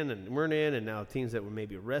were in and weren't in, and now teams that were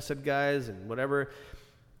maybe arrested guys and whatever.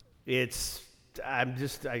 The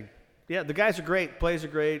guys are great. Plays are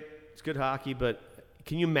great. It's good hockey, but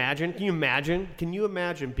can you imagine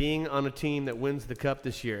being on a team that wins the cup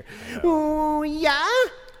this year? Oh, yeah.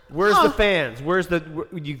 Where's the fans? Where's the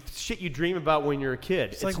shit you dream about when you're a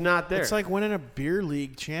kid? It's not there. It's like winning a beer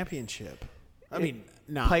league championship. I mean,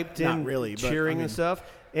 not piped in, not really, but, cheering I mean, and stuff.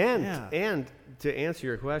 And yeah. and to answer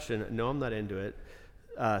your question, no, I'm not into it.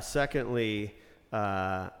 Secondly,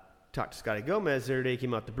 talked to Scotty Gomez the other day. He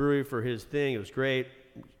came out the brewery for his thing. It was great.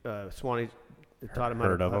 Swanee taught him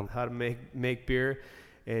how to make beer,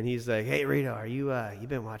 and he's like, "Hey, Rito, are you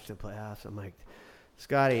been watching the playoffs?" I'm like,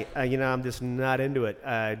 Scotty, I'm just not into it.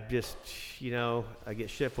 I get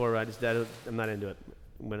shit for it. I'm not into it.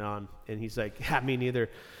 Went on, and he's like, "Yeah, me neither."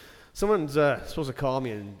 Someone's supposed to call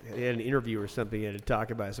me and they had an interview or something he had to talk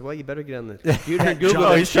about. I said, "Well, you better get on the computer and Google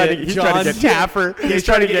that shit." He's trying to get Taffer. He's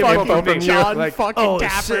trying to get info from you. John Like, fucking oh,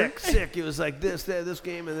 Taffer. sick. It was like this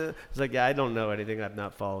game, and it's like, yeah, I don't know anything. I'm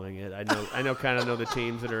not following it. I kind of know the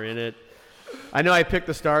teams that are in it. I know I picked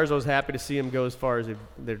the Stars. I was happy to see them go as far as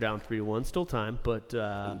they're down 3-1. Still time, but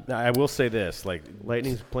I will say this: like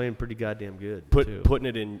Lightning's playing pretty goddamn good. too. putting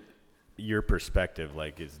it in your perspective,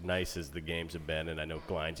 like as nice as the games have been, and I know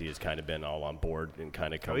Glindsey has kind of been all on board and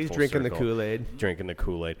kind of come. He's full drinking circle, the Kool-Aid. Drinking the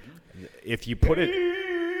Kool-Aid. If you put it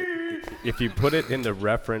in the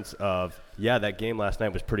reference of, yeah, that game last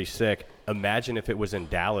night was pretty sick. Imagine if it was in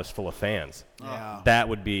Dallas full of fans. Yeah. That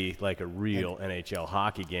would be like a real NHL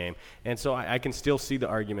hockey game. And so I can still see the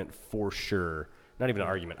argument for sure. Not even an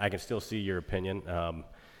argument. I can still see your opinion.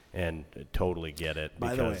 And totally get it.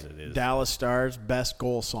 By the way, because it is. Dallas Stars best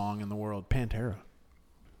goal song in the world, Pantera.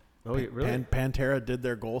 Oh, really? Pantera did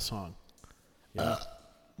their goal song. Yeah.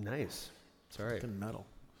 Nice. Sorry. Fucking metal.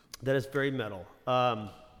 That is very metal.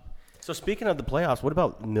 So speaking of the playoffs, what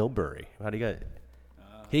about Milbury? How do you guys?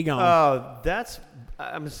 He gone. Oh,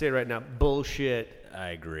 I'm going to say it right now, bullshit.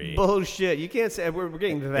 I agree. Bullshit. You can't say we're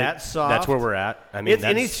getting that soft. That's where we're at. I mean,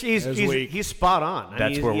 and he's spot on.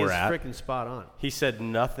 That's where we're at. He's freaking spot on. He said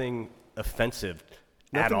nothing offensive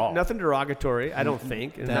at all. Nothing derogatory, I don't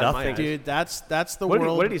think. And not my eyes. Dude, that's the What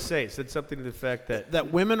world. did he say? He said something to the effect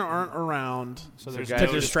that women aren't around there's to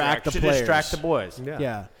no distract the to players. distract the boys.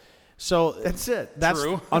 yeah. So That's it. That's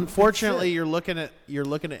True. unfortunately you're looking at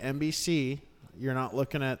NBC. you're not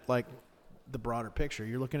looking at like the broader picture.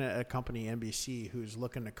 You're looking at a company, NBC, who's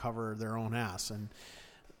looking to cover their own ass. And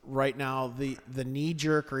right now, the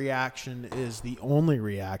knee-jerk reaction is the only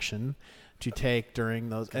reaction to take during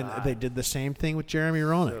those. And they did the same thing with Jeremy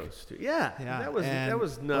Roenick. Yeah, that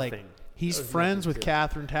was nothing. Like, he's friends with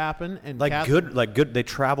Catherine Tappan, and good. They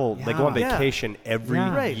travel. They go on vacation every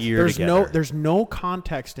year There's together. there's no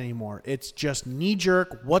context anymore. It's just knee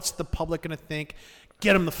jerk. What's the public going to think?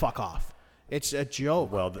 Get him the fuck off. It's a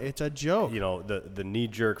joke. Well, it's a joke. You know, the knee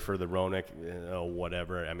jerk for the Roenick,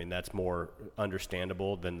 whatever. I mean, that's more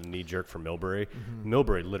understandable than the knee jerk for Milbury.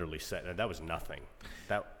 Milbury literally said that was nothing.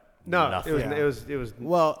 Nothing. It was.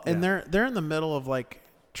 Well, and they're in the middle of like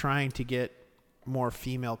trying to get more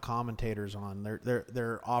female commentators on.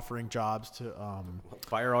 They're offering jobs to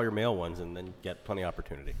Fire all your male ones and then get plenty of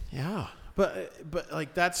opportunity. Yeah, but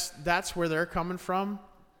like that's where they're coming from,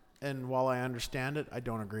 and while I understand it, I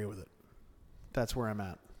don't agree with it. That's where I'm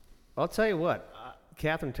at. I'll tell you what,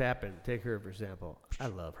 Catherine Tappan, take her for example. I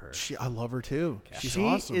love her. I love her too. She's she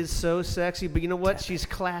awesome. is so sexy, but you know what? She's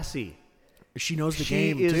classy. She knows the she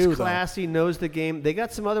game is too. Classy, knows the game. They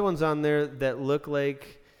got some other ones on there that look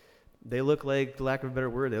like, for lack of a better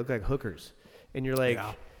word, they look like hookers. And you're like,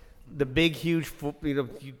 the big, huge,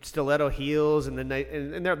 stiletto heels, and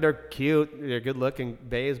they're cute, they're good looking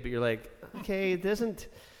babes. But you're like, okay, it doesn't.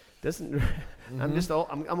 I'm just old,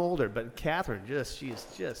 I'm older, but Catherine she's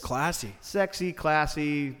just classy, sexy,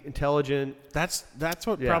 classy, intelligent. That's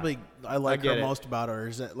what probably I like her it. most about her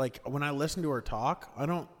is that like when I listen to her talk, I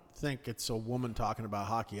don't think it's a woman talking about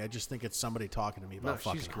hockey. I just think it's somebody talking to me about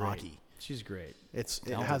fucking hockey. She's great. It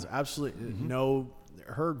has absolutely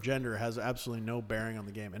her gender has absolutely no bearing on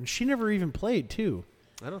the game, and she never even played too.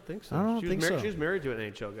 I don't think so. I don't think so. She was married to an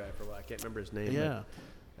NHL guy for a while. I can't remember his name. Yeah.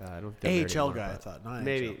 I don't AHL guy, I thought. Not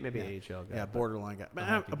maybe NHL. AHL guy. Yeah, borderline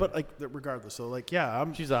guy. But like regardless, so like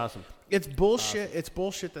she's awesome. It's bullshit. Awesome. It's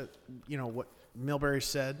bullshit that what Milbury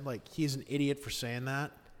said. Like he's an idiot for saying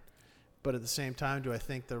that. But at the same time, do I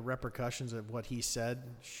think the repercussions of what he said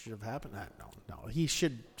should have happened? No. He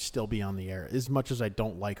should still be on the air. As much as I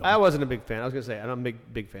don't like him, I wasn't a big fan. I was gonna say I'm a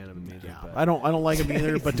big fan of him either. Yeah, I don't like him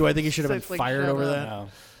either. But do I think he should have been fired over that? No.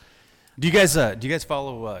 Do you guys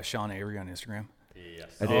follow Sean Avery on Instagram? Yes,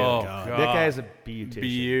 I do. Oh, God. That guy's a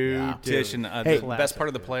beautician. Yeah. Hey, The best part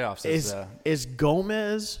of the playoffs is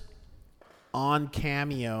Gomez on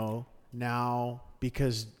Cameo now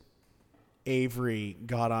because Avery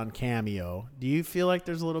got on Cameo. Do you feel like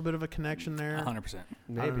there's a little bit of a connection there? 100%.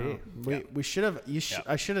 Maybe. We should have.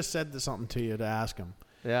 I should have said something to you to ask him.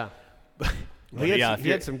 Yeah. He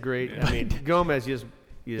had some great. I mean, Gomez, you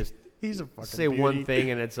just he's a fucking say beauty. one thing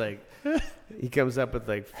and it's like he comes up with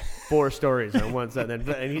like 4 stories on one side, and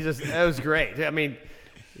that was great. I mean,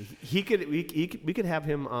 we could have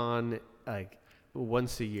him on like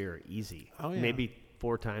once a year, easy. Oh, yeah. Maybe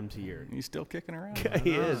 4 times a year. He's still kicking around.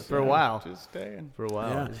 He is for a while. Just staying for a while.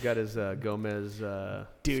 Yeah. He's got his Gomez,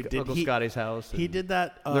 Uncle he, Scotty's house. He did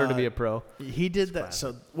that. Learn to be a pro. He did that.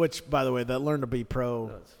 So, which by the way, that Learn to Be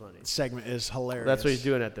Pro funny. segment is hilarious. That's what he's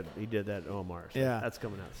doing he did that at Omar. So yeah, that's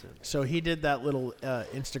coming out soon. So he did that little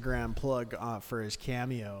Instagram plug for his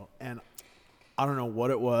Cameo, and I don't know what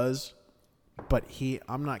it was, but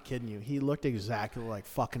I'm not kidding you. He looked exactly like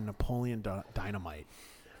fucking Napoleon Dynamite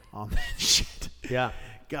on that shit. Yeah.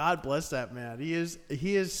 God bless that man. He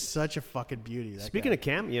is such a fucking beauty. Speaking of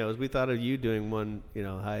cameos, we thought of you doing one.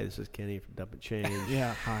 Hi, this is Kenny from Dump and Change.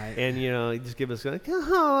 Yeah, hi. And you just give us like,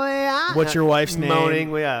 oh yeah. What's your wife's name?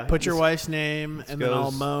 Moaning, yeah. Put your wife's name, and then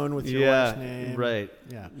I'll moan with your wife's name. Right.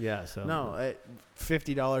 Yeah. Yeah. So no,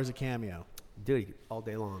 $50 a Cameo, dude, all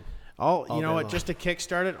day long. You know what? Just to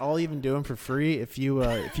kickstart it, I'll even do them for free. If you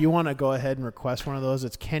want to go ahead and request one of those,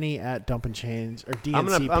 it's Kenny at Dump and Change or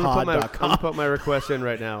DNCpod.com. I'm gonna put my request in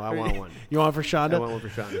right now. I want one. You want one for Shonda? I want one for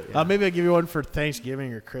Shonda. Yeah. Maybe I'll give you one for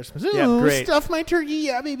Thanksgiving or Christmas. Ooh, yeah, great. Stuff my turkey,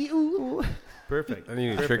 yeah, baby. Ooh. Perfect. And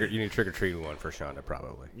you need trick or treating one for Shonda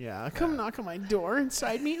probably. Yeah, come knock on my door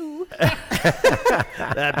inside me. Ooh.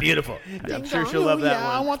 That's beautiful. I'm sure she'll love that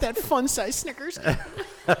one. I want that fun size Snickers.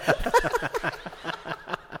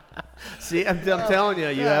 See, I'm telling you,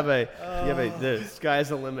 you have the sky's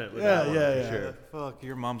the limit. With that one, for sure. Fuck,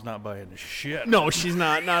 your mom's not buying shit. No, she's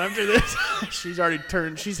not. Not after this. She's already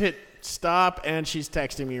turned. She's hit stop, and she's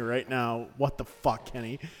texting me right now. What the fuck,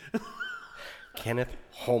 Kenny? Kenneth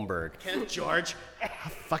Holmberg. Kenneth George. How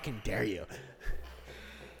fucking dare you?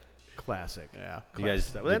 Classic. Yeah. You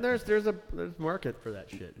guys. Well, there's market for that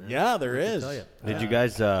shit, man. Yeah, there is. Did you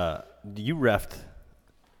guys? You reffed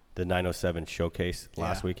the 907 showcase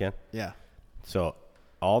last weekend. Yeah. So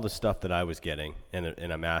all the stuff that I was getting, and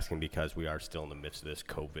I'm asking because we are still in the midst of this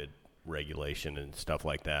COVID regulation and stuff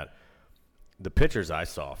like that. The pictures I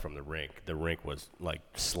saw from the rink was like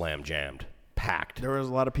slam jammed, packed. There was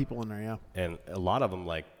a lot of people in there, yeah. And a lot of them,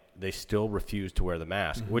 like, they still refuse to wear the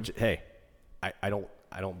mask, which, hey, I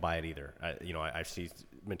don't buy it either. I see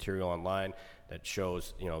material online that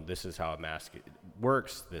shows, this is how a mask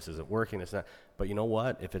works. This isn't working. It's not. But you know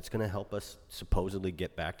what? If it's going to help us supposedly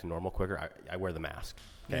get back to normal quicker, I wear the mask.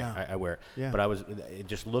 Okay? Yeah. I wear it. Yeah. But I was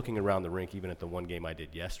just looking around the rink, even at the one game I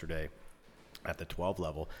did yesterday at the 12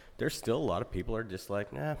 level, there's still a lot of people are just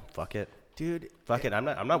like, nah, fuck it. Dude, Fuck it. I'm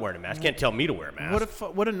not wearing a mask. You can't tell me to wear a mask.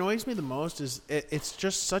 What annoys me the most is it's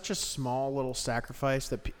just such a small little sacrifice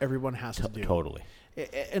that everyone has to do. Totally.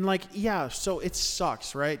 And like, yeah, so it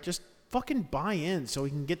sucks, right? Just fucking buy in so we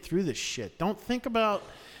can get through this shit. Don't think about,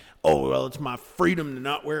 oh, well, it's my freedom to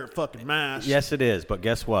not wear a fucking mask. Yes, it is. But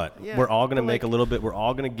guess what? Yeah, we're all going to but make like- a little bit. We're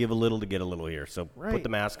all going to give a little to get a little here. So Right. put the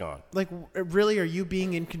mask on. Like, really, are you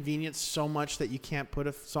being inconvenienced so much that you can't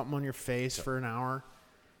put something on your face for an hour?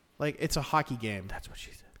 Like, it's a hockey game. That's what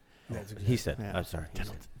she said. He said. Yeah. I'm sorry. He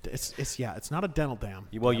said. It's not a dental dam.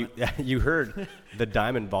 Well, you heard the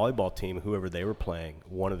Diamond volleyball team, whoever they were playing,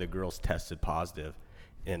 one of the girls tested positive,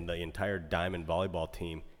 and the entire Diamond volleyball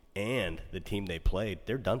team and the team they played,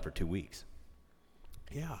 they're done for 2 weeks.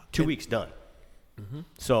 Yeah. 2 weeks done.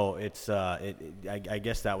 So it's I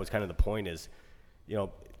guess that was kind of the point is,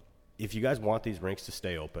 if you guys want these rinks to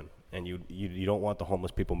stay open and you don't want the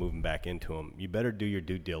homeless people moving back into them, you better do your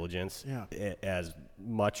due diligence. Yeah. As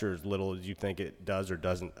much or as little as you think it does or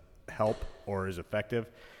doesn't help or is effective.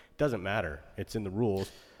 It doesn't matter. It's in the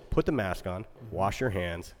rules. Put the mask on, wash your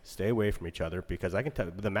hands, stay away from each other, because I can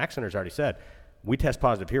tell the MAC Center's already said, we test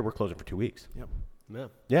positive here, we're closing for 2 weeks. Yep. Yeah.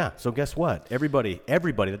 Yeah, so guess what? Everybody,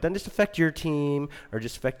 that doesn't just affect your team or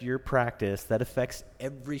just affect your practice. That affects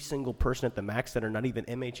every single person at the MAC Center, not even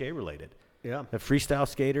MHA related. Yeah. The freestyle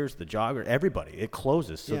skaters, the jogger, everybody. It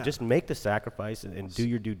closes. So Yeah. just make the sacrifice and do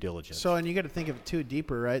your due diligence. So, and you got to think of it too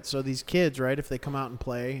deeper, right? So these kids, right, if they come out and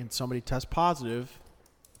play and somebody tests positive,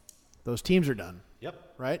 those teams are done,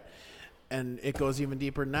 Yep. right? And it goes even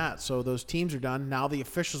deeper than that. So those teams are done. Now the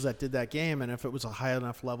officials that did that game, and if it was a high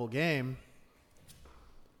enough level game,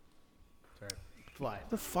 Fly. what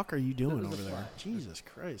the fuck are you doing over there? Jesus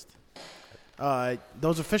Christ.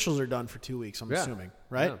 Those officials are done for 2 weeks, I'm Yeah. assuming,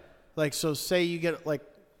 right? Yeah. Like, so say you get like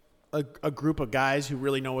a group of guys who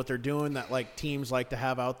really know what they're doing that like teams like to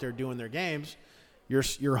have out there doing their games,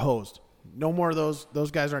 you're hosed. No more of those.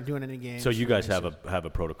 Those guys aren't doing any games. So you guys for have a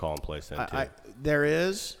protocol in place then too. there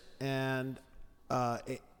is, and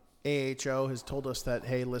AHO has told us that,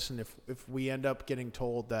 hey, listen, if we end up getting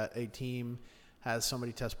told that a team has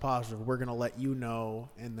somebody test positive, we're going to let you know,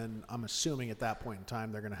 and then I'm assuming at that point in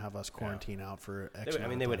time they're going to have us quarantine out for X.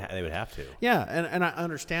 they would have to. Yeah, and I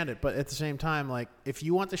understand it, but at the same time, like, if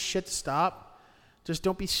you want the shit to stop, just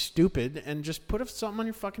don't be stupid and just put something on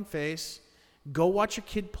your fucking face. Go watch your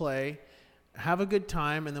kid play, have a good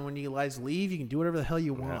time, and then when you guys leave, you can do whatever the hell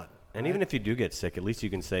you want. And even if you do get sick, at least you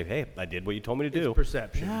can say, "Hey, I did what you told me to do." It's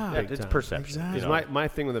perception. Yeah. Big It's time. perception. Exactly. you Because know? my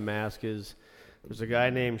thing with the mask is there's a guy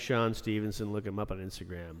named Sean Stevenson. Look him up on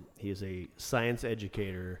Instagram. He is a science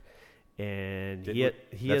educator, and he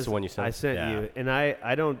that's has, the one you sent? I sent Yeah. you, and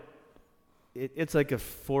I don't. It's like a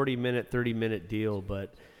 40-minute, 30-minute deal,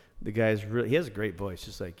 but the guy's really, he has a great voice,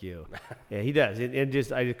 just like you. Yeah, he does. And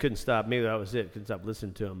just I just couldn't stop. Maybe that was it. Couldn't stop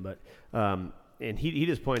listening to him, but. And he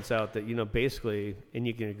just points out that, basically, and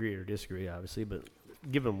you can agree or disagree, obviously, but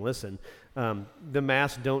give him a listen. The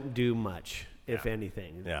masks don't do much, if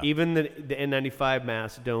anything. Yeah. Even the N95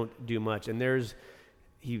 masks don't do much. And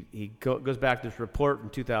he goes back to this report from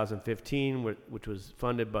 2015, which was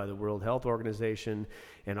funded by the World Health Organization,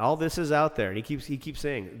 and all this is out there. And he keeps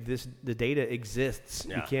saying the data exists.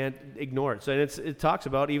 Yeah. You can't ignore it. So it talks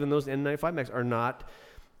about even those N95 masks are not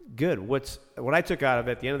good. What I took out of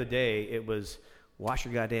it at the end of the day, it was wash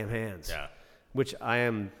your goddamn hands. Yeah. Which I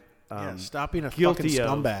am Stop being a guilty fucking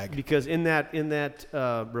of, scumbag. because in that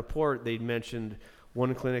report they mentioned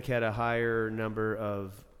one clinic had a higher number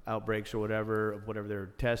of outbreaks or whatever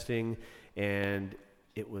they're testing, and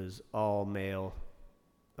it was all male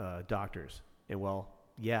doctors. And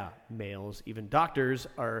males, even doctors,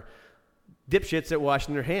 are dipshits at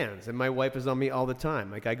washing their hands, and my wife is on me all the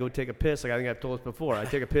time. Like, I go take a piss, like I think I've told us before. I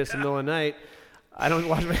take a piss in the middle of the night. I don't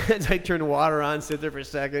wash my hands. I turn the water on, sit there for a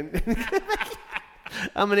second.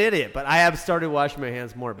 I'm an idiot, but I have started washing my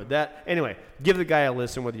hands more. But anyway, give the guy a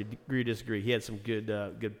listen, whether you agree or disagree. He had some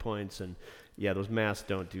good points, and yeah, those masks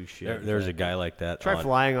don't do shit. There's a guy like that. Try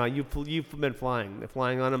flying on. You've been flying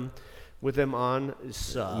on them. with them on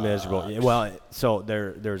sucks. Miserable. Yeah, well, so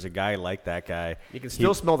there's a guy like that guy. You can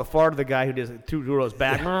still smell the fart of the guy who does two rows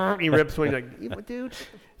back. He rips when you're like, dude.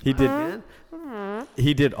 He did.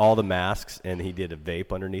 He did all the masks, and he did a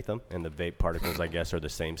vape underneath them, and the vape particles, I guess, are the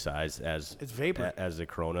same size as It's vapor. as the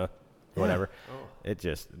Corona, or whatever. It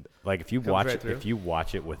just like if you Comes watch right it, through. if you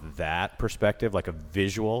watch it with that perspective, like a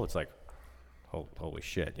visual, it's like, holy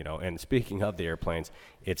shit, you know. And speaking of the airplanes,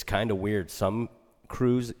 it's kind of weird. Some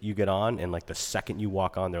crews you get on, and like the second you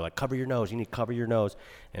walk on, they're like, cover your nose. You need to cover your nose.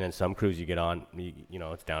 And then some crews you get on, you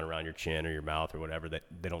know, it's down around your chin or your mouth or whatever. That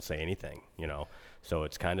they don't say anything, you know. So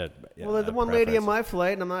it's kind of Well, the one lady on my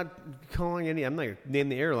flight, and I'm not calling any, I'm not going to name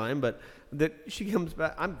the airline, but that she comes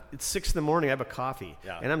back. It's 6 a.m. I have a coffee,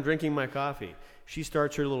 Yeah. and I'm drinking my coffee. She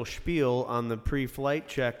starts her little spiel on the pre-flight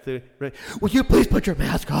check. Will you please put your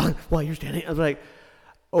mask on while you're standing? I was like,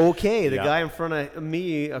 okay. The Yeah. guy in front of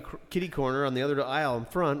me, a kitty corner on the other aisle in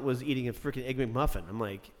front, was eating a freaking Egg McMuffin. I'm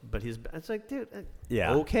like, but it's like, dude,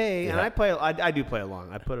 Yeah. okay. And Yeah. I do play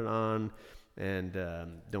along. I put it on. And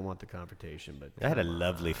don't want the confrontation, but I had a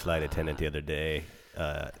lovely flight attendant the other day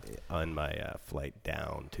on my flight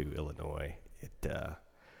down to Illinois.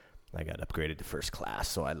 I got upgraded to first class,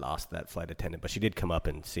 so I lost that flight attendant. But she did come up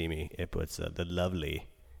and see me. It was the lovely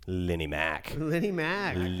Lenny Mack. Lenny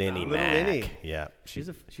Mack. Lenny Little Mack. Lenny. Yeah. She's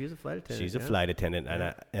a flight attendant. She's a yeah. flight attendant,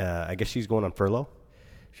 and I guess she's going on furlough.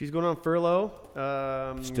 She's going on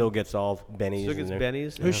furlough. Still gets all bennies. Still gets in there.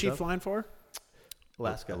 bennies. Who's she flying for?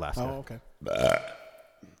 Alaska. Alaska. Oh, okay.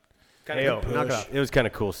 Hey-o, knock it off. It was kind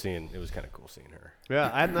of cool seeing. It was kind of cool seeing her. Yeah,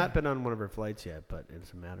 I have not been on one of her flights yet, but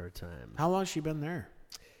it's a matter of time. How long has she been there?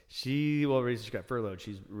 She got furloughed.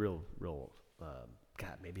 She's real.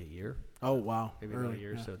 God, maybe a year. Oh, wow. Maybe about a Early,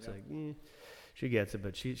 year. yeah, So it's yeah. like, she gets it,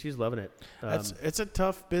 but she's loving it. It's a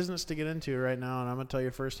tough business to get into right now, and I'm gonna tell you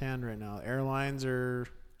firsthand right now. Airlines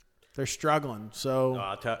they're struggling. So No,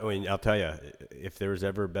 I'll tell you, if there was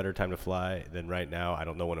ever a better time to fly than right now, I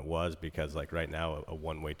don't know when it was, because like right now, a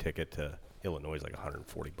one-way ticket to Illinois is like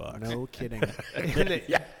 $140. no kidding.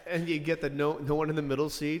 and you get the no one in the middle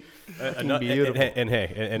seat. And Beautiful.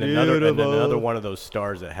 another one of those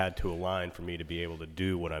stars that had to align for me to be able to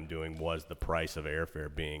do what I'm doing was the price of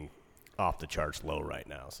airfare being off the charts low right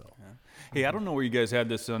now. So Hey, I don't know where you guys had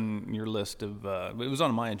this on your list of. It was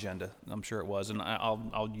on my agenda. I'm sure it was, and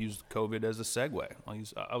I'll use COVID as a segue.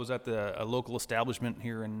 I was at a local establishment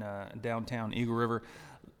here in downtown Eagle River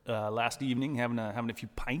last evening, having a few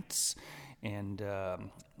pints, and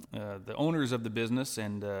the owners of the business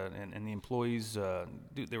and the employees,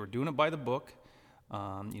 they were doing it by the book.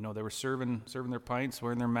 They were serving their pints,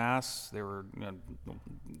 wearing their masks. They were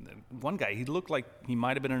one guy. He looked like he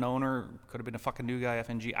might have been an owner, could have been a fucking new guy,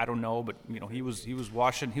 FNG. I don't know, but he was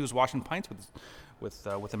washing pints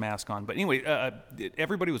with a mask on. But anyway,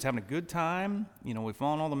 everybody was having a good time. We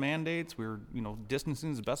followed all the mandates. We were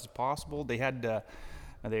distancing as best as possible. They had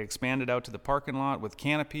they expanded out to the parking lot with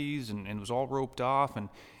canopies, and it was all roped off,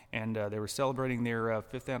 and they were celebrating their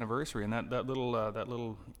 5th anniversary, and that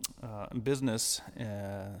little business,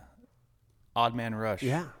 Odd Man Rush,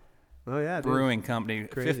 Yeah. Oh yeah. dude. Brewing Company,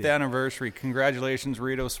 Crazy. 5th anniversary. Congratulations,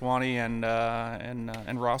 Rito, Swanee,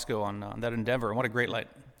 and Roscoe on that endeavor. And what a great light!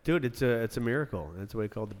 Dude, it's a miracle. That's what we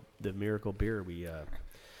call the miracle beer.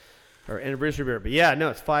 Our anniversary beer. But yeah, no,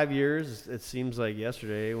 it's 5 years. It seems like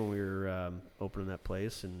yesterday when we were opening that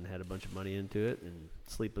place and had a bunch of money into it, and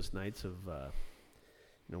sleepless nights of,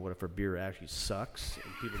 what if our beer actually sucks and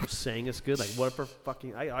people just saying it's good? Like, what if our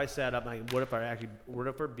fucking? I sat up like, what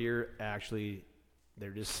if our beer actually? They're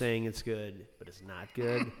just saying it's good, but it's not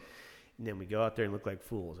good. And then we go out there and look like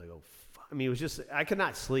fools. I go, I mean, it was just, I could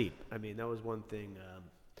not sleep. I mean, that was one thing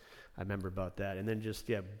I remember about that. And then just,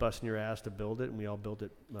 busting your ass to build it. And we all built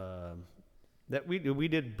it. That we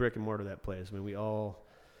did brick and mortar that place. I mean, we all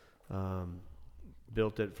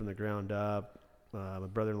built it from the ground up. My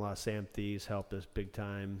brother-in-law, Sam Thies, helped us big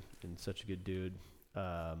time and such a good dude.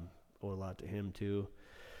 Owe a lot to him too.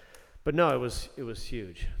 But no, it was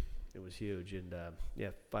huge. It was huge. And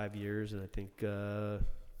 5 years. And I think,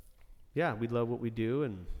 we love what we do,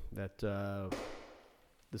 and that the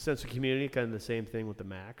sense of community, kind of the same thing with the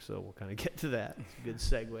Mac. So we'll kind of get to that. It's a good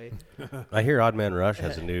segue. I hear Odd Man Rush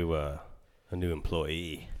has a new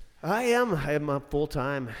employee. I am full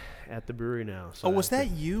time at the brewery now. So Was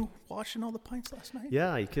that you washing all the pints last night?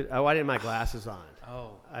 Yeah, you could. I didn't have my glasses on.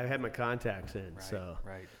 Oh, I had my contacts in, so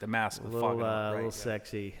right. The mask, a the little, fogging up, a right, little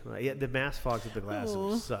sexy. Yeah, the mask fogs with the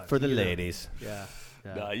glasses sucks. For the You know. ladies. Yeah.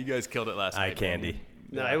 Nah, you guys killed it last Eye night. candy.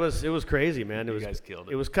 No, it was crazy, man. You guys killed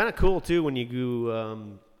it. It was kind of cool too when you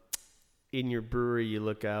go in your brewery. You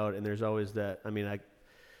look out and there's always that. I mean,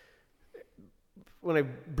 when I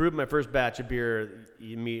brewed my first batch of beer,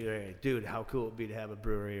 you meet, hey, dude, how cool it would be to have a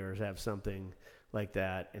brewery or have something like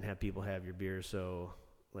that and have people have your beer. So,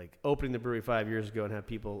 like, opening the brewery 5 years ago and have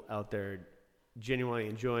people out there genuinely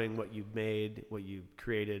enjoying what you've made, what you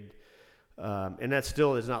created, and that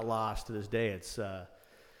still is not lost to this day. It's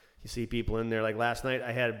you see people in there. Like last night,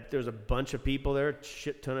 there was a bunch of people there, a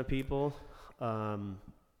shit ton of people,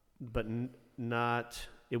 but not.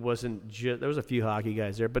 It wasn't just, there was a few hockey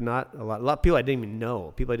guys there, but not a lot. A lot of people I didn't even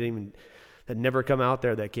know. People that never come out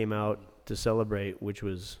there that came out to celebrate, which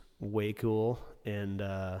was way cool. And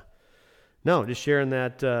no, just sharing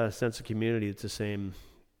that sense of community. It's the same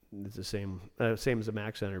as the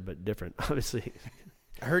Mac Center, but different, obviously.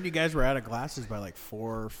 I heard you guys were out of glasses by like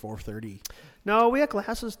 4:30. No, we had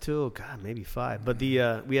glasses too. God, maybe 5. But we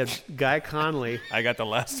had Guy Conley. I got the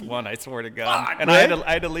last one. I swear to God, Fuck, and right?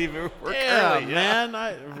 I had to leave it work Yeah, early. man.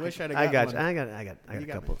 I wish I'd have I got got a You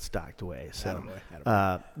got couple stocked away. So,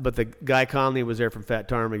 Attaboy. but the Guy Conley was there from Fat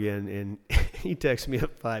Ptarmigan, and he texted me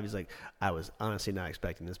at 5. He's like, I was honestly not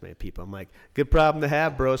expecting this many people. I'm like, good problem to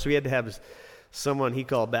have, bro. So we had to have someone. He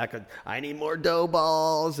called back, I need more dough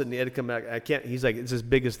balls, and he had to come back. I can't. He's like, it's his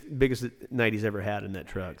biggest night he's ever had in that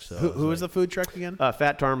truck. So Who was the food truck again?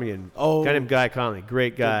 Fat Ptarmigan. Oh. Guy named Guy Conley,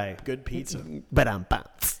 great guy. Good pizza. But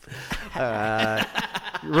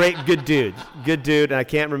great, good dude. And I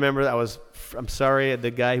can't remember. I'm sorry,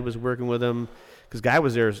 the guy who was working with him, because Guy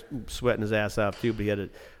was there sweating his ass off too, but he had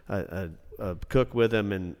a cook with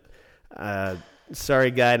him. And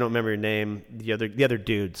sorry, Guy, I don't remember your name. The other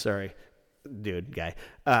dude, sorry. Dude, Guy.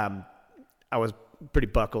 I was pretty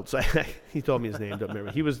buckled, so he told me his name. Don't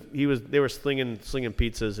remember. He was. They were slinging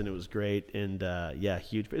pizzas, and it was great. And yeah,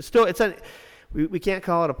 huge. We can't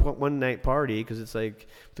call it a one night party because it's like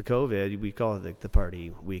the COVID. We call it the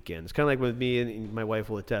party weekend. It's kind of like with me and my wife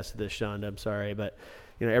will attest to this, Shonda. I'm sorry, but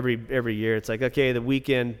every year it's like, okay, the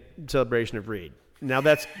weekend celebration of Reed. Now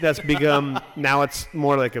that's become now it's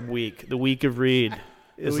more like a week. The week of Reed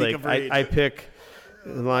is like I pick.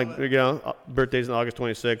 Like, birthday's on August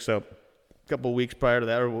 26th, so a couple of weeks prior to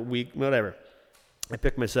that, or a week, whatever. I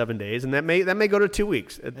pick my 7 days, and that may go to 2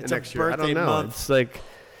 weeks next year. I don't know. Month. It's like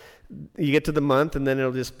you get to the month, and then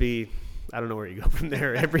it'll just be, I don't know where you go from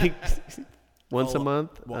there. Every once a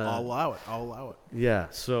month. Well, I'll allow it. Yeah.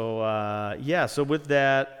 So So with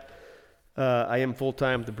that, I am full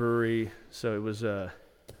time at the brewery. So it was a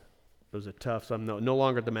tough. So I'm no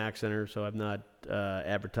longer at the Mac Center. So I've not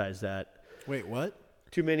advertised that. Wait, what?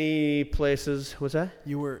 Too many places. What's that?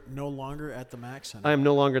 You were no longer at the Mac Center. I am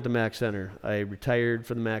no longer at the Mac Center. I retired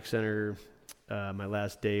from the Mac Center. My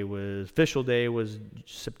last official day was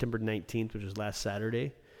September 19th, which was last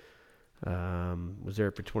Saturday. Was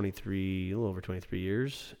there for a little over 23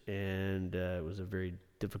 years, and it was a very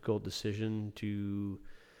difficult decision to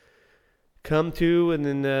come to. And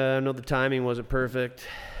then I know the timing wasn't perfect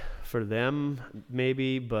for them,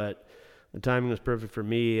 maybe, but the timing was perfect for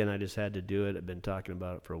me, and I just had to do it. I've been talking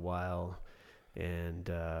about it for a while. And,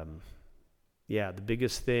 the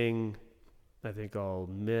biggest thing I think I'll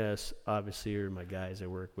miss, obviously, are my guys I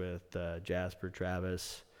work with, Jasper,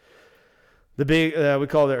 Travis. We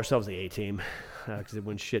call ourselves the A-Team, because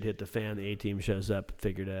when shit hit the fan, the A-Team shows up and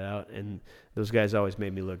figured it out. And those guys always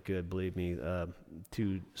made me look good, believe me.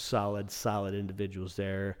 Two solid individuals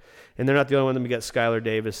there. And they're not the only one. We got Skylar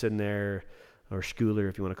Davis in there, or Schooler,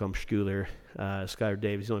 if you want to call him Schooler. Skylar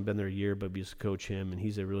Davis, he's only been there a year, but we used to coach him, and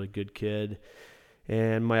he's a really good kid.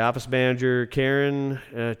 And my office manager, Karen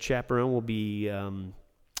Chaperone, will be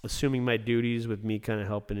assuming my duties with me kind of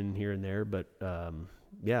helping in here and there. But, I'm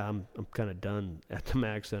kind of done at the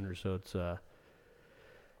Mac Center. So it's,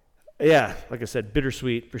 like I said,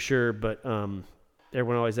 bittersweet for sure. But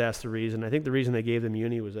everyone always asks the reason. I think the reason they gave them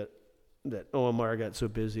uni was that OMR got so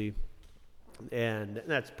busy. And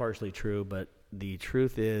that's partially true, but the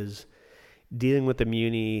truth is, dealing with the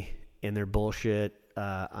Muni and their bullshit,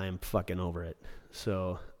 I am fucking over it.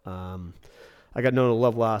 So I got no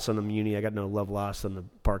love lost on the Muni. I got no love lost on the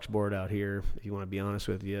Parks Board out here, if you want to be honest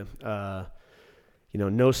with you.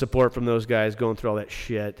 No support from those guys going through all that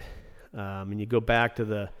shit. And you go back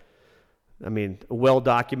to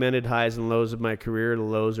well-documented highs and lows of my career. The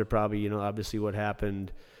lows are probably, obviously what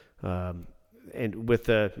happened. And with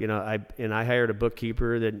I hired a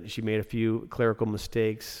bookkeeper that she made a few clerical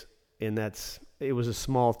mistakes, and it was a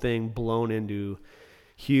small thing blown into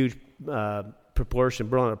huge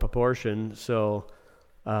proportion. So,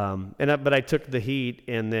 but I took the heat,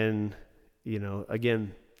 and then,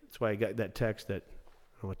 again, that's why I got that text that,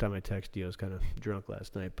 I don't know what time I texted you. I was kind of drunk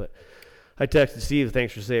last night, but I texted Steve,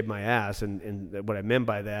 thanks for saving my ass. And what I meant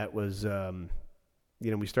by that was,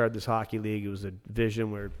 we started this hockey league. It was a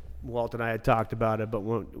vision where Walt and I had talked about it, but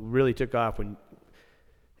when it really took off when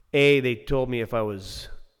they told me if I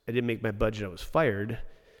didn't make my budget, I was fired.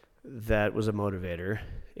 That was a motivator.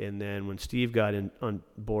 And then when Steve got on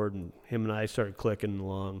board and him and I started clicking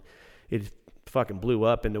along, it fucking blew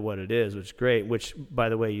up into what it is, which is great. Which, by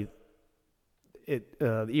the way, the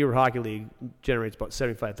Eber Hockey League generates about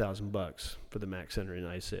 $75,000 for the Mac Center in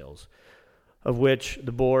ice sales, of which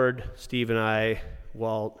the board, Steve and I,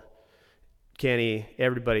 Walt, Kenny,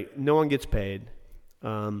 everybody, no one gets paid.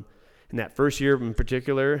 In that first year in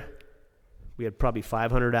particular, we had probably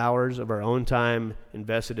 500 hours of our own time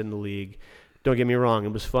invested in the league. Don't get me wrong,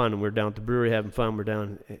 it was fun. We were down at the brewery having fun. We're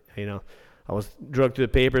down, I was drugged through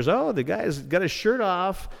the papers. Oh, the guy's got his shirt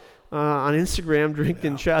off on Instagram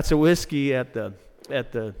drinking shots of whiskey at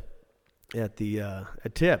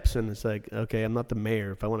Tips. And it's like, okay, I'm not the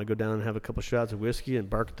mayor. If I want to go down and have a couple shots of whiskey and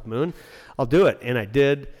bark at the moon, I'll do it. And I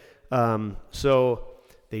did. So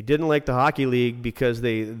they didn't like the hockey league because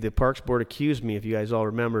the Parks Board accused me, if you guys all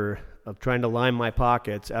remember, of trying to line my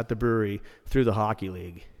pockets at the brewery through the hockey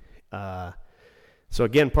league. So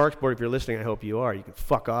again, Parks Board, if you're listening, I hope you are. You can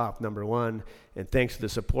fuck off, number one. And thanks for the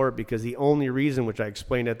support, because the only reason, which I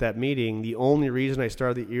explained at that meeting, the only reason I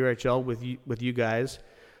started the ERHL with you guys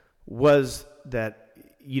was that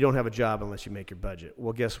you don't have a job unless you make your budget.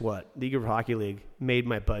 Well, guess what? The Eagle Hockey League made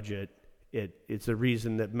my budget. It's the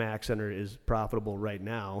reason that Mac Center is profitable right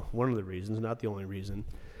now. One of the reasons, not the only reason.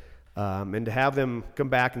 And to have them come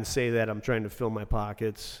back and say that I'm trying to fill my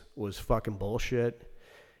pockets was fucking bullshit.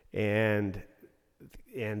 And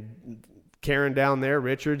Karen down there,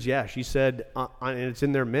 Richards, yeah, she said, and it's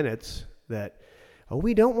in their minutes, that,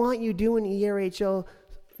 we don't want you doing ERHL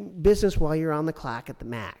business while you're on the clock at the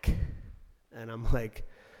MAC. And I'm like,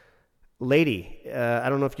 lady, I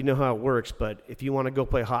don't know if you know how it works, but if you want to go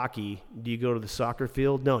play hockey, do you go to the soccer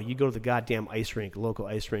field? No, you go to the goddamn ice rink, local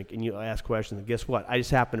ice rink, and you ask questions. And guess what? I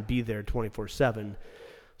just happen to be there 24/7.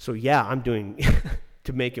 So yeah, I'm doing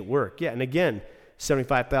to make it work. Yeah, and again,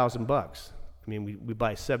 $75,000. I mean, we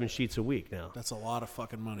buy 7 sheets a week now. That's a lot of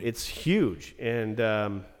fucking money. It's huge. And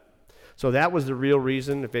so that was the real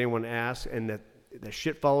reason, if anyone asks, and that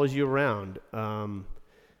shit follows you around.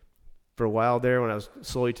 For a while there, when I was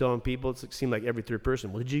slowly telling people, it seemed like every third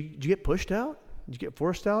person, well, did you get pushed out? Did you get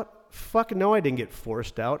forced out? Fucking no, I didn't get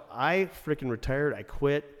forced out. I freaking retired. I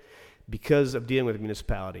quit because of dealing with a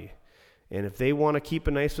municipality. And if they want to keep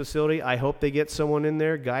a nice facility, I hope they get someone in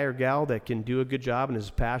there, guy or gal, that can do a good job and is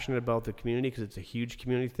passionate about the community, because it's a huge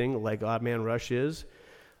community thing like Odd Man Rush is.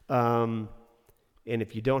 And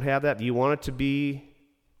if you don't have that, you want it to be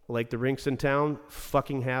like the rinks in town,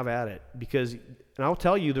 fucking have at it. Because, and I'll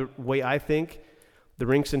tell you the way I think the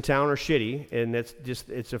rinks in town are shitty, and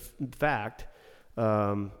it's a fact.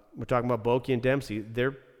 We're talking about Boki and Dempsey.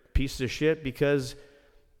 They're pieces of shit because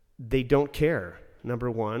they don't care, number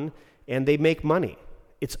one. And they make money.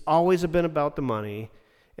 It's always been about the money.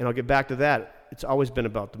 And I'll get back to that. It's always been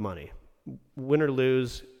about the money. Win or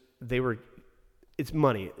lose, it's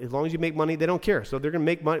money. As long as you make money, they don't care. So they're going to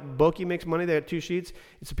make money. Boki makes money. They got 2 sheets.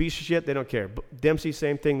 It's a piece of shit. They don't care. Dempsey,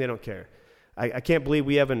 same thing. They don't care. I can't believe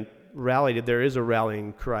we haven't rallied. There is a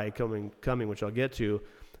rallying cry coming, which I'll get to.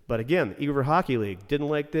 But again, the Eagle River Hockey League didn't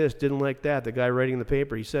like this, didn't like that. The guy writing in the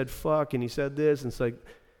paper, he said fuck, and he said this. And it's like,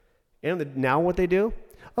 now what they do?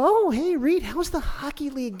 Oh, hey, Reed, how's the hockey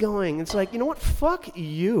league going? It's like, you know what? Fuck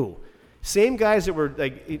you. Same guys that were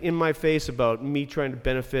like in my face about me trying to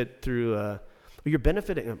benefit through, you're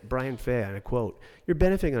benefiting, Brian Fay, and I quote, you're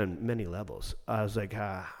benefiting on many levels. I was like,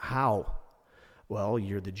 how? Well,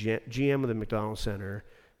 you're the GM of the McDonald Center,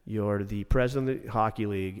 you're the president of the hockey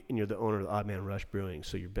league, and you're the owner of the Odd Man Rush Brewing.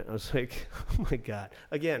 So I was like, oh my God.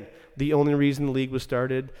 Again, the only reason the league was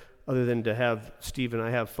started, other than to have Steve and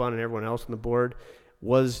I have fun and everyone else on the board,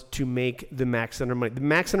 was to make the Mac Center money. The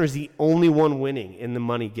Mac Center is the only one winning in the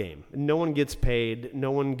money game. No one gets paid. No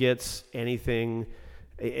one gets anything.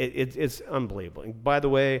 It's unbelievable. And by the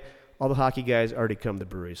way, all the hockey guys already come to the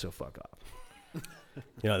brewery, so fuck off.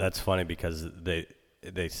 That's funny because they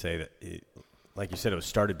say that, like you said, it was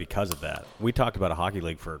started because of that. We talked about a hockey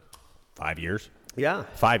league for 5 years. Yeah.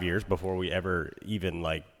 5 years before we ever even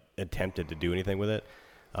attempted to do anything with it.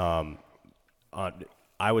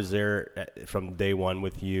 I was there from day one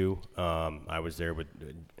with you. I was there with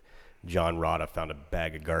John Rod. I found a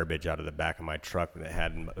bag of garbage out of the back of my truck that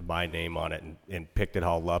had my name on it, and picked it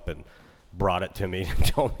all up and brought it to me and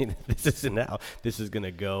told me that this is going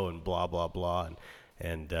to go, and blah, blah, blah.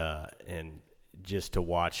 And just to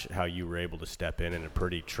watch how you were able to step in a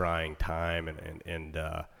pretty trying time and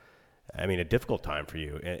I mean, a difficult time for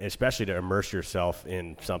you, especially to immerse yourself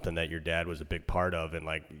in something that your dad was a big part of, and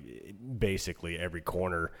basically every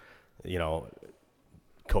corner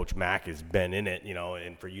Coach Mack has been in it,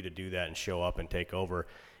 and for you to do that and show up and take over,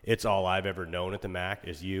 it's all I've ever known at the Mac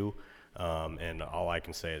is you. And all I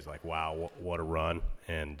can say is like, wow, what a run.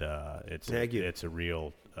 And it's a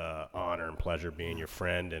real honor and pleasure being your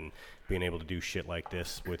friend and being able to do shit like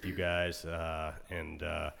this with you guys. And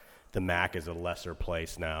the Mac is a lesser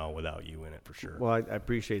place now without you in it for sure. Well, I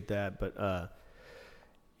appreciate that, but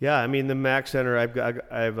yeah, I mean the Mac Center.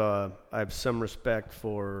 I have some respect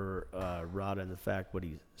for Rada and the fact what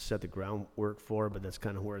he set the groundwork for, but that's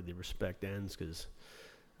kind of where the respect ends because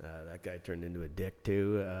that guy turned into a dick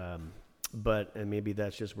too. And maybe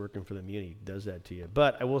that's just working for the Muni. He does that to you.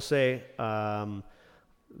 But I will say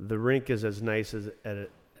the rink is as nice as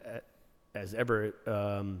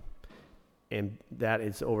ever. And that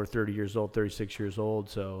is over 30 years old, 36 years old.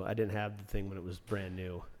 So I didn't have the thing when it was brand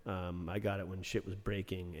new. I got it when shit was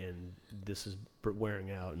breaking, and this is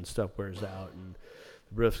wearing out, and stuff wears out, and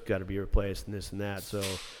the roof's got to be replaced, and this and that. So,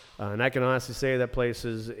 and I can honestly say that place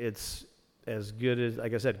it's as good as,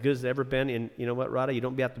 like I said, good as it's ever been. And you know what, Rada, you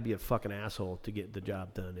don't have to be a fucking asshole to get the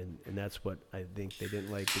job done, and that's what I think they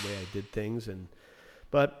didn't like the way I did things.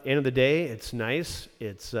 But end of the day, it's nice.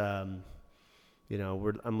 It's I'm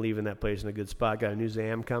leaving that place in a good spot. Got a new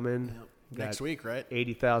ZAM coming. Yep. Next week, right?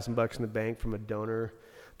 $80,000 in the bank from a donor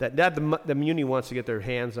that the Muni wants to get their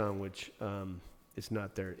hands on, which it's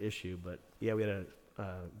not their issue. But yeah, we had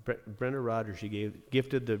Brenda Rogers. She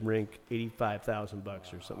gifted the rink $85,000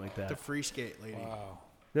 or something like that. The free skate lady. Wow.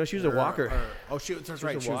 No, she was a walker. That's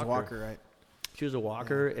right. She was a walker, right? She was a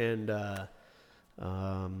walker, and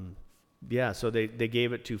yeah, so they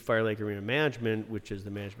gave it to Fire Lake Arena Management, which is the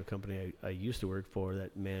management company I used to work for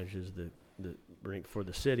that manages the rink for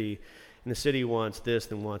the city. And the city wants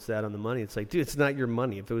this and wants that on the money. It's like, dude, it's not your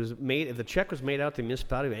money. If the check was made out to the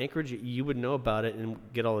municipality of Anchorage, you would know about it and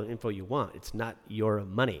get all the info you want. It's not your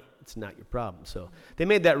money. It's not your problem. So they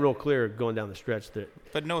made that real clear going down the stretch.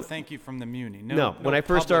 But no thank you from the Muni. No, when I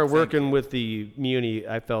first started working with the Muni,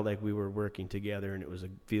 I felt like we were working together, and it was a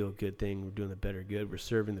feel-good thing. We're doing the better good. We're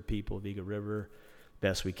serving the people of Eagle River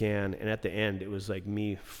best we can. And at the end, it was like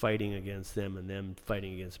me fighting against them and them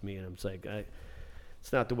fighting against me. And I'm just like,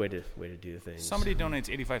 it's not the way to do things. Somebody donates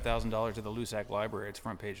 $85,000 to the Lusac Library. It's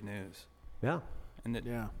front page news. Yeah.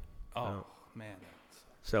 Yeah. Oh, man.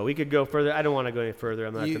 So we could go further. I don't want to go any further.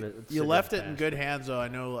 I'm not going to. You left it in good hands, though. I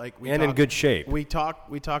know, in good shape. We talk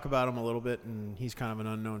about him a little bit, and he's kind of an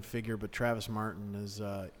unknown figure. But Travis Martin is.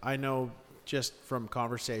 I know just from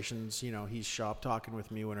conversations. He's shop talking with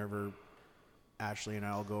me whenever Ashley and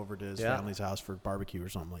I'll go over to his family's house for barbecue or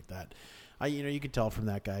something like that. You could tell from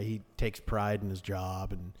that guy. He takes pride in his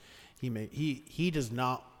job, and he does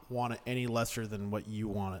not want it any lesser than what you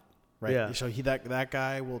want it. Right. Yeah. So that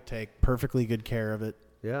guy will take perfectly good care of it.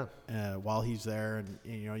 Yeah. While he's there, and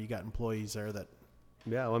you got employees there that.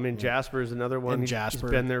 Yeah, well, I mean, Jasper is another one. And He's Jasper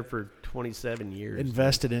been there for 27 years.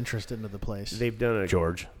 Invested interest into the place. They've done a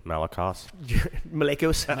George Malakos.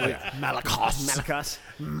 Malakos.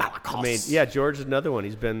 Malakos. I mean, yeah, George is another one.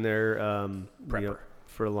 He's been there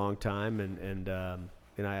for a long time, and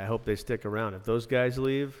I hope they stick around. If those guys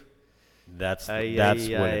leave, that's when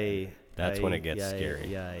it gets scary.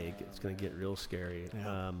 Yeah, it's going to get real scary.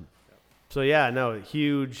 Yeah. So yeah, no,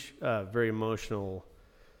 huge, very emotional.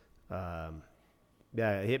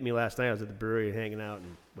 Yeah, it hit me last night. I was at the brewery hanging out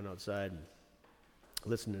and went outside and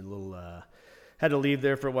listened to a little. Had to leave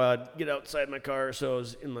there for a while, get outside my car. So I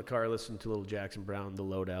was in my car listening to a little Jackson Browne, The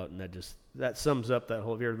Loadout, and that sums up that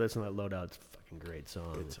whole. If you ever listen to that Loadout, it's a fucking great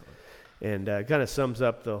song. Good song. And kind of sums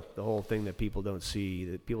up the whole thing that people don't see.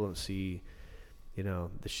 That people don't see. The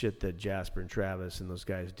shit that Jasper and Travis and those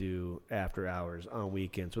guys do after hours on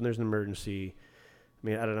weekends when there's an emergency. I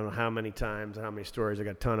mean, I don't know how many times, how many stories. I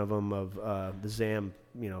got a ton of them of the ZAM,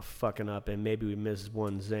 fucking up, and maybe we missed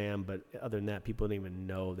one ZAM, but other than that, people didn't even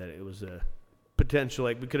know that it was a potential.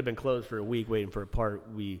 Like we could have been closed for a week waiting for a part.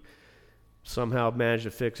 We somehow managed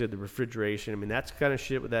to fix it. The refrigeration. I mean, that's the kind of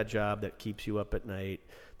shit with that job that keeps you up at night.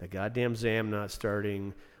 The goddamn ZAM not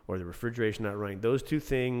starting. Or the refrigeration not running. Those two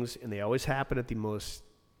things, and they always happen at the most,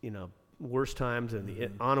 worst times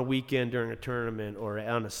on a weekend during a tournament or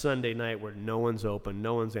on a Sunday night where no one's open,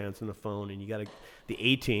 no one's answering the phone, and the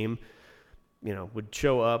A-team, would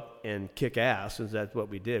show up and kick ass, and that's what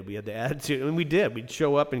we did. We had the attitude, and we did. We'd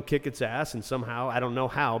show up and kick its ass, and somehow, I don't know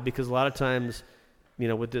how, because a lot of times,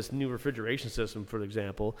 with this new refrigeration system, for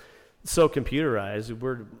example, so computerized,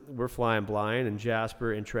 we're flying blind, and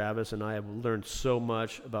Jasper and Travis and I have learned so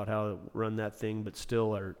much about how to run that thing, but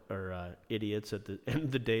still are idiots at the end of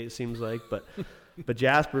the day, it seems like. But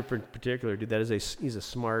Jasper in particular, dude, he's a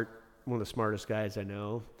smart, one of the smartest guys I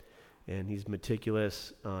know, and he's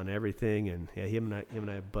meticulous on everything. And yeah, him and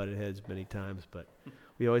I have butted heads many times, but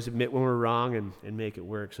we always admit when we're wrong and make it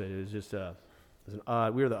work. So it was just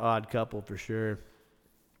we were the odd couple for sure.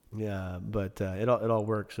 Yeah, but it all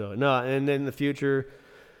worked. So no, and in the future,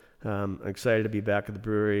 I'm excited to be back at the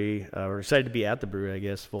brewery. We're excited to be at the brewery, I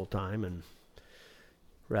guess, full time and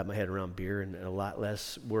wrap my head around beer and a lot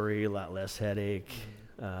less worry, a lot less headache.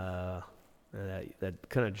 That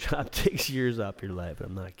kind of job takes years off your life.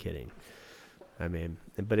 I'm not kidding. I mean,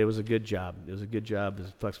 but it was a good job. It was a good job. It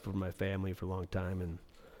was flexible for my family for a long time, and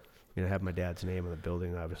have my dad's name on the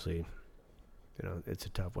building. Obviously, it's a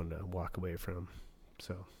tough one to walk away from.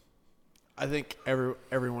 So, I think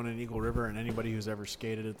everyone in Eagle River and anybody who's ever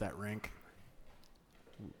skated at that rink,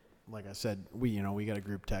 like I said, we got a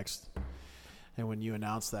group text, and when you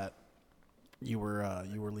announced that you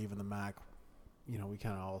were leaving the MAC, we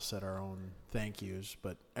kind of all said our own thank yous,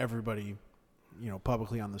 but everybody,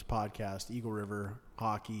 publicly on this podcast, Eagle River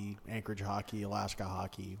Hockey, Anchorage Hockey, Alaska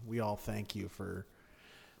Hockey, we all thank you for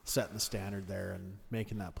setting the standard there and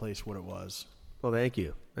making that place what it was. Well, thank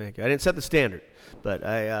you. I didn't set the standard, but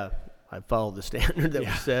I followed the standard that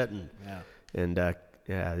was set,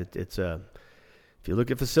 it's if you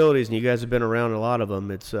look at facilities, and you guys have been around a lot of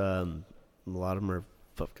them, it's a lot of them are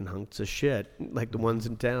fucking hunks of shit, like the ones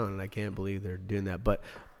in town, and I can't believe they're doing that. But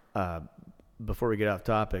before we get off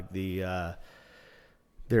topic, there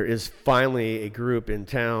is finally a group in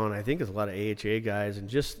town. I think there's a lot of AHA guys, and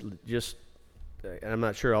just I'm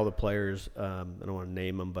not sure all the players. I don't want to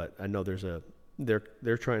name them, but I know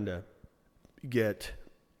they're trying to get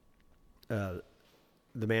the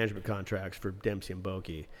management contracts for Dempsey and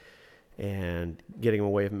Boki, and getting them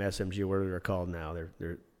away from SMG, whatever they're called now.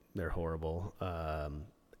 They're horrible.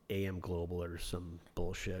 AM Global or some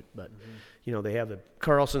bullshit. But, they have the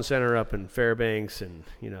Carlson Center up in Fairbanks, and,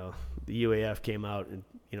 the UAF came out, and,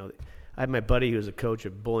 I had my buddy who was a coach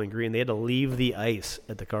of Bowling Green. They had to leave the ice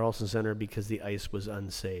at the Carlson Center because the ice was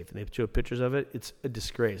unsafe. And they showed pictures of it. It's a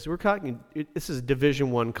disgrace. We're talking, this is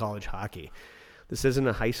Division I college hockey. This isn't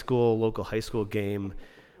a local high school game,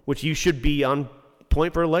 which you should be on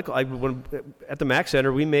point for. Like at the MAC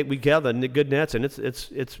Center, we gather the good nets, and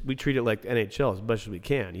we treat it like NHL as much as we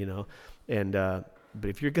can, And but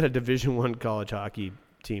if you've got a Division I college hockey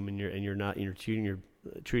team and you're treating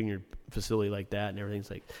your facility like that and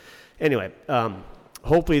everything's like, anyway.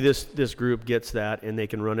 Hopefully this group gets that, and they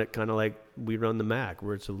can run it kind of like we run the MAC,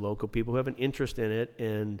 where it's the local people who have an interest in it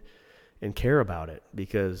and care about it,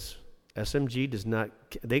 because SMG does not.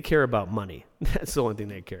 They care about money. That's the only thing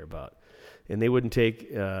they care about. And they wouldn't take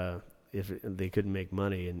if they couldn't make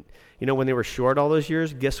money. And, when they were short all those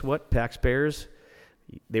years, guess what, taxpayers?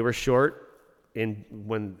 They were short when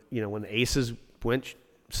the Aces went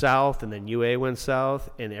south and then UA went south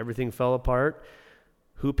and everything fell apart.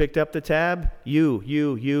 Who picked up the tab? You,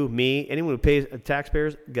 me. Anyone who pays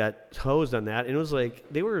taxpayers got hosed on that. And it was like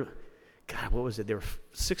they were, God, what was it? They were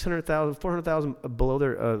 $600,000, $400,000 below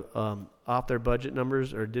their off their budget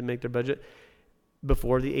numbers, or didn't make their budget.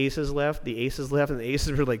 Before the Aces left, and the Aces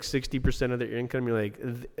were like 60% of their income. You're like,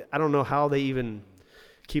 I don't know how they even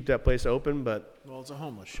keep that place open, but it's a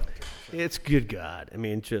homeless shelter. It's good God. I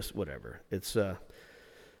mean, just whatever. It's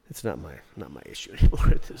not my issue anymore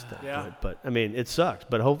at this time. Yeah. But I mean, it sucks.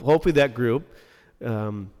 But hopefully that group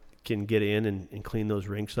can get in and clean those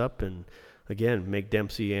rinks up, and again make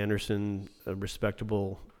Dempsey Anderson a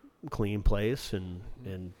respectable, clean place, and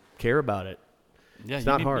care about it. Yeah, it's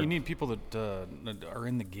not hard. You need people that are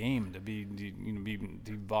in the game to be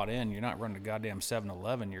bought in. You're not running a goddamn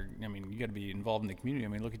 7-Eleven. You got to be involved in the community. I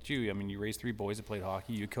mean, look at you. I mean, you raised 3 boys that played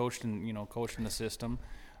hockey. You coached in the system.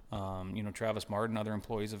 Travis Martin, other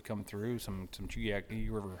employees have come through. Some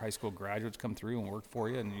Eagle River High School graduates come through and work for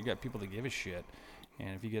you, and you got people that give a shit.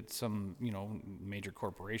 And if you get some major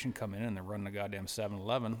corporation come in and they're running a goddamn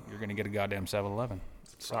 7-Eleven, you're going to get a goddamn 7-Eleven.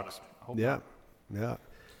 It sucks. Yeah.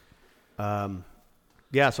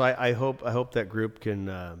 So I hope that group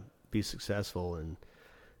can be successful, and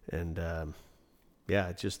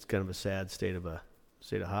it's just kind of a sad state of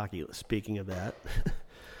hockey. Speaking of that,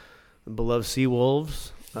 the beloved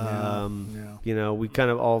Seawolves. We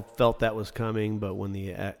kind of all felt that was coming, but when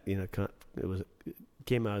it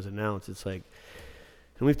came out as announced, it's like,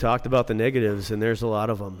 and we've talked about the negatives, and there's a lot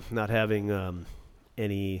of them. Not having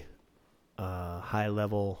any high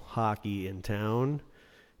level hockey in town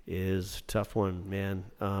is a tough one, man.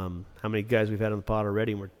 How many guys we've had on the pod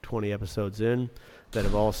already, and we're 20 episodes in, that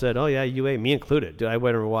have all said, oh yeah, UA, me included. Dude, I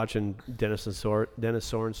went over watching Dennis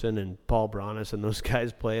Sorensen and Paul Bronis and those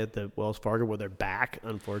guys play at the Wells Fargo, where they're back,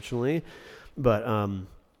 unfortunately. But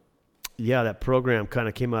yeah, that program kind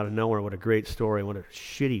of came out of nowhere. What a great story. What a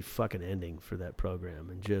shitty fucking ending for that program.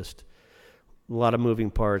 And just a lot of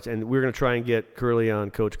moving parts. And we're going to try and get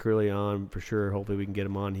Coach Curley on for sure. Hopefully we can get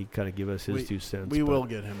him on. He kind of give us his 2 cents. We will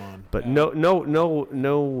get him on. But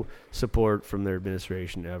no support from their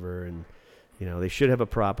administration ever. And, they should have a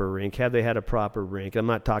proper rink. Had they had a proper rink, I'm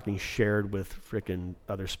not talking shared with frickin'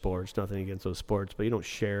 other sports, nothing against those sports, but you don't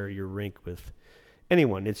share your rink with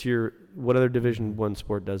anyone. It's what other Division I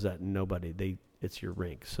sport does that? Nobody. It's your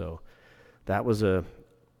rink. So that was the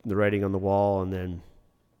writing on the wall. And then,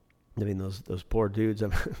 those poor dudes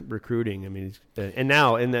I'm recruiting. And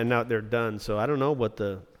now they're done. So I don't know what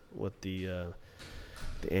the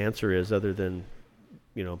answer is other than,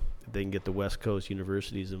 if they can get the West Coast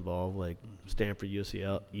universities involved, like Stanford,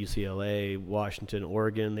 UCLA, Washington,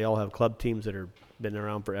 Oregon. They all have club teams that have been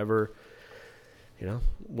around forever.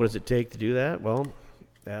 What does it take to do that? Well,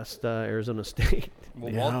 ask Arizona State.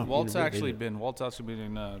 Well, Walt's actually been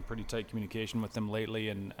in pretty tight communication with them lately,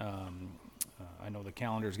 and I know the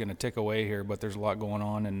calendar is going to tick away here, but there's a lot going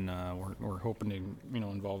on, and we're hoping to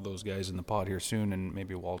involve those guys in the pod here soon, and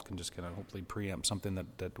maybe Walt can just kind of hopefully preempt something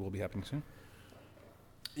that will be happening soon.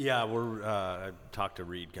 Yeah, I talked to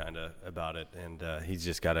Reed kind of about it, and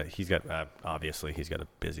he's got obviously he's got a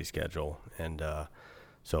busy schedule, and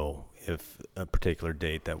so if a particular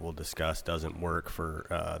date that we'll discuss doesn't work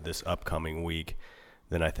for this upcoming week,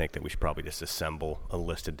 then I think that we should probably just assemble a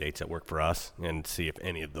list of dates that work for us and see if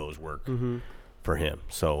any of those work for him.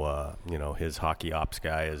 So his hockey ops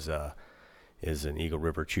guy is an Eagle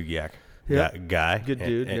River Chugiak guy, good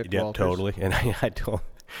dude, Nick Walters. Totally. And I told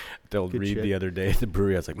Good Reed shit. the other day at the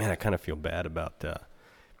brewery, I was like, man, I kind of feel bad about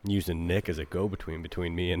using Nick as a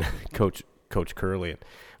go-between me and Coach Curley. And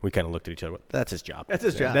we kind of looked at each other. That's his job. That's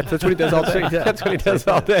his job. That's what he does all day. That's what he does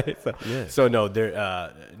all day. So, Yeah. so no,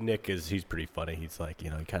 Nick he's pretty funny. He's like, he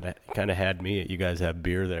kind of had me. You guys have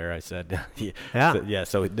beer there. I said, Yeah.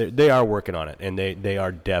 So they are working on it, and they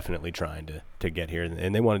are definitely trying to get here,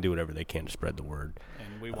 and they want to do whatever they can to spread the word.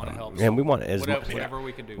 And we want to help. And we want whatever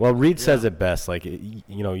we can do. Well, Reed says it best. Like,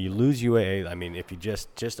 you lose UAA. I mean, if you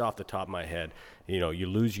just off the top of my head, you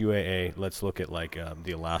lose UAA. Let's look at like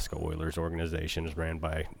the Alaska Oilers organization is ran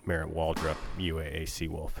by Merritt Waldrop, UAA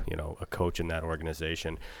Seawolf. A coach in that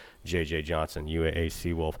organization, J.J. Johnson, UAA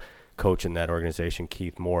Seawolf. Coach in that organization,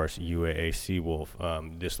 Keith Morris, UAA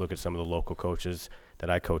Seawolf. Just look at some of the local coaches that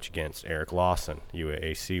I coach against. Eric Lawson,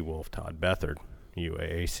 UAA Seawolf. Todd Bethard,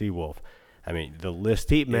 UAA Seawolf. I mean, the list.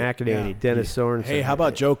 Pete McEnany, Dennis Sorensen. Hey, how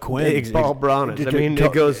about Joe Quinn? Paul Brownings. I mean,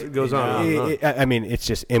 it goes on. And on. I mean, it's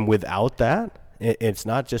just, and without that, it's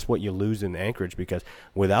not just what you lose in Anchorage, because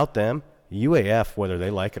without them, UAF, whether they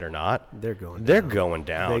like it or not, They're going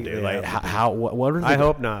down, dude. They like, what are they? I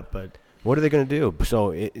hope not, but what are they going to do? So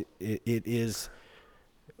it is.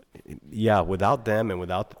 Yeah, without them and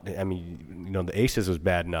the Aces was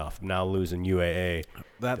bad enough. Now losing UAA.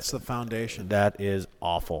 That's the foundation. That is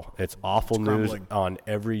awful. It's awful news crumbling. on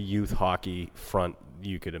every youth hockey front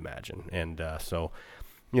you could imagine. And so,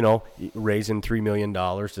 raising $3 million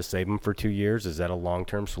to save them for 2 years, is that a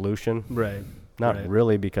long-term solution? right. Not right.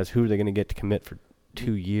 really, because who are they going to get to commit for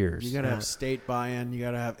 2 years? You got to have state buy-in.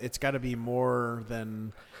 It's got to be more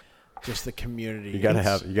than just the community. You got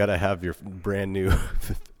to have your brand new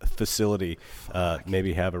facility.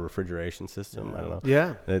 Maybe have a refrigeration system. I don't know.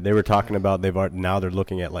 Yeah. They were talking about now they're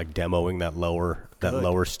looking at like demoing that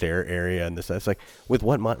lower stair area, and this. It's like, with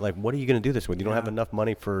what money? Like, what are you going to do this with? You don't have enough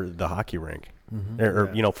money for the hockey rink,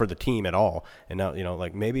 or for the team at all. And now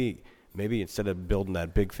like maybe instead of building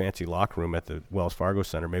that big fancy locker room at the Wells Fargo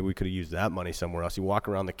Center, maybe we could have used that money somewhere else. You walk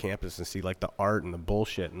around the campus and see like the art and the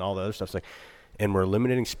bullshit and all the other stuff. It's like, and we're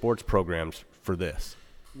eliminating sports programs for this.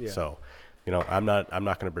 Yeah. So, I'm not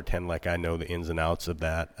going to pretend like I know the ins and outs of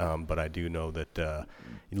that, but I do know that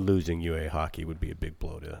losing UA hockey would be a big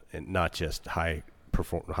blow to, and not just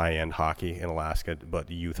high-end hockey in Alaska, but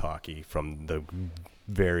youth hockey from the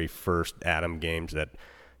very first Adam games that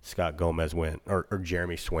Scott Gomez went, or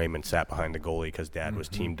Jeremy Swayman sat behind the goalie because Dad was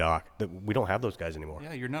Team Doc. We don't have those guys anymore.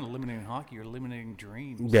 Yeah, you're not eliminating hockey; you're eliminating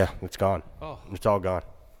dreams. Yeah, it's gone. Oh. It's all gone.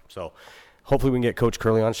 So hopefully we can get Coach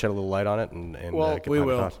Curley on, shed a little light on it, and get we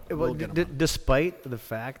behind the will. cause. Well, despite the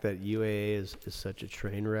fact that UAA is such a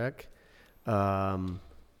train wreck,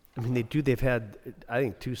 they've had, I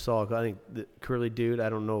think, two solid. I think the Curly dude, I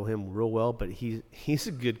don't know him real well, but he's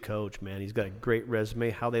a good coach, man. He's got a great resume.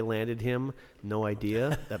 How they landed him, no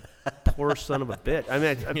idea. That poor son of a bitch. I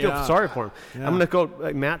mean, I feel sorry for him. Yeah. I'm going to go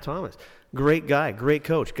like Matt Thomas. Great guy, great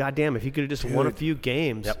coach. Goddamn, if he could have just won a few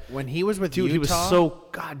games. Yep. When he was with Dude, Utah, he was so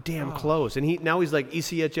goddamn close, and now he's like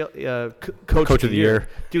ECHL coach of the year.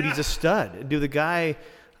 Dude, he's a stud. Dude, the guy,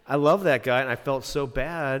 I love that guy, and I felt so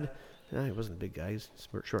bad. No, he wasn't a big guy. He's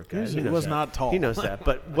a short guy. He knows was that. not tall. He knows that.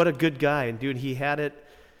 But what a good guy. And, dude, he had it.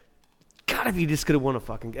 God, if he just could have won a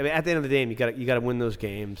fucking – I mean, at the end of the day, you got to win those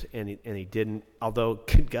games, and he didn't. Although,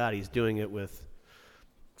 good God, he's doing it with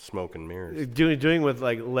 – Smoke and mirrors. doing with,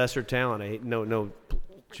 like, lesser talent. I hate no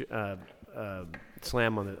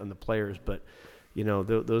slam on the players, but – you know,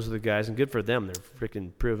 those are the guys, and good for them. They're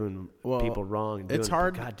freaking proving people wrong. And doing it's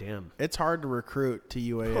hard. God damn. It's hard to recruit to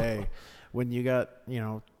UAA when you got,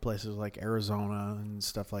 places like Arizona and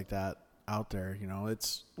stuff like that out there.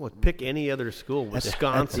 It's pick any other school.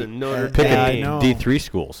 Wisconsin, Notre Pick Dame. D3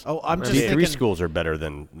 schools. Oh, I'm just D3 thinking, schools are better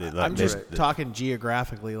than. I'm just talking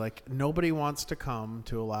geographically. Like, nobody wants to come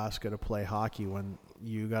to Alaska to play hockey when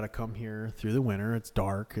you got to come here through the winter. It's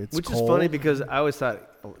dark. It's Which cold. is funny because I always thought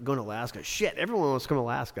going to Alaska. Shit, everyone wants to come to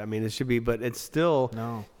Alaska. I mean, it should be, but it's still.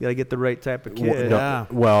 No. You got to get the right type of kid. Yeah.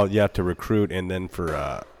 Well, you have to recruit, and then for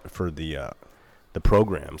the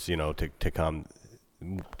programs, to come.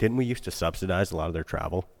 Didn't we used to subsidize a lot of their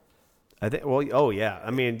travel? I think. Well, oh yeah. I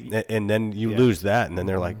mean, and then you lose that, and then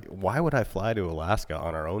they're like, "Why would I fly to Alaska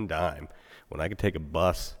on our own dime when I could take a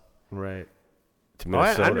bus right. to Oh, I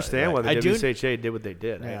Minnesota?" understand why the I do- WSHA did what they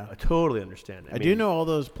did. Yeah. I totally understand. I do know all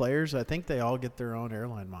those players. I think they all get their own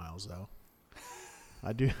airline miles, though.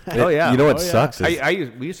 I do. Oh yeah. You know what Oh, yeah. sucks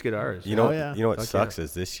is We used to get ours. you know Oh, yeah. you know what Fuck sucks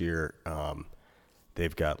is this year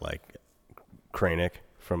they've got like Kranick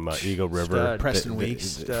from Eagle River, Stud. Preston th-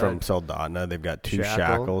 Weeks. th- from Soldotna. They've got two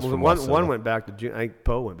Shackles Well, from one Wasilla. went back to junior. I think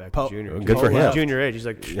Poe went back Poe- to junior. Good for Poe was him. Junior age. He's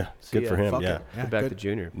like, Yeah, see good ya. for him. Fuck Yeah. it. Yeah, Go back good. to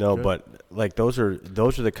junior. No, Good. but like those are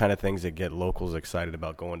the kind of things that get locals excited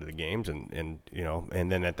about going to the games, and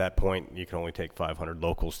and then at that point you can only take 500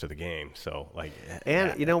 locals to the game. So like,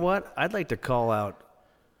 And you know what? I'd like to call out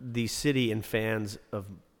the city and fans of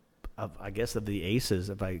I guess of the Aces,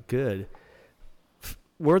 if I could.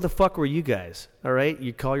 Where the fuck were you guys? All right,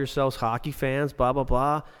 you call yourselves hockey fans, blah blah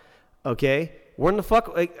blah. Okay, where in the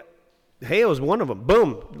fuck? Like, Hey, it was one of them.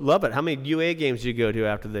 Boom, love it. How many UA games did you go to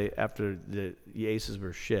after the Aces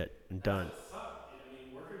were shit and done?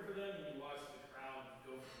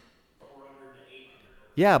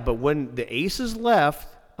 Yeah, but when the Aces left,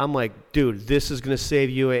 I'm like, dude, this is going to save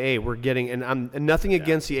UAA. We're getting, and I'm nothing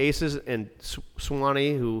against the Aces and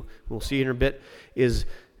Swanee, who we'll see in a bit, is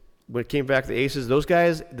when it came back to the Aces, those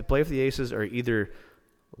guys that play for the Aces are either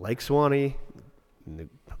like Swanee, in the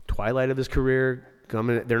twilight of his career,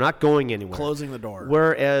 coming. They're not going anywhere. Closing the door.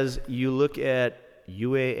 Whereas you look at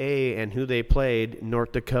UAA and who they played,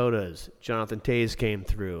 North Dakotas, Jonathan Toews came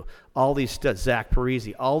through. All these studs, Zach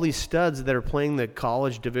Parisi, all these studs that are playing the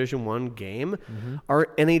college Division I game are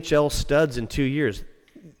NHL studs in 2 years.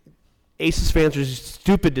 Aces fans are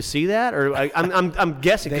stupid to see that, or I'm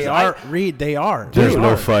guessing They 'cause are, Reed. They are. There's They no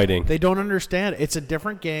are. fighting. They don't understand. It's a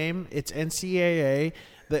different game. It's NCAA.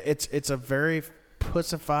 It's a very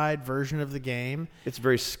pussified version of the game. it's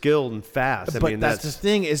very skilled and fast. But that's the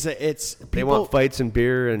thing is that it's people, they want fights and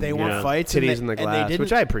beer and They want fights and titties they- in the and they glass, didn't-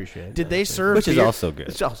 which I appreciate. Did they serve Which is beer? also good.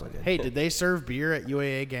 It's also good. Hey, did they serve beer at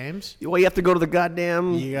UAA games? Well, you have to go to the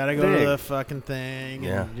goddamn. You got to go thing. to the fucking thing.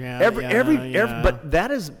 Yeah. And yeah. Every, yeah. but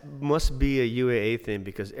that must be a UAA thing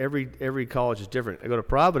because every college is different. I go to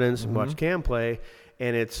Providence and watch Cam play,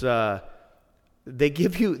 and it's they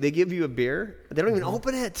give you a beer. They don't even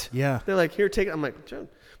open it. Yeah. They're like, here, take it. I'm like, John,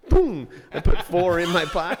 boom. I put 4 in my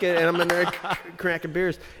pocket, and I'm in there cracking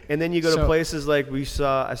beers. And then you go to So- places like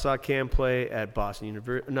I saw Cam play at Boston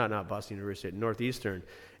University, not Boston University, at Northeastern.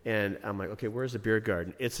 And I'm like, okay, where's the beer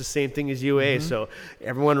garden? It's the same thing as UA. So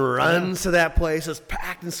everyone runs to that place. It's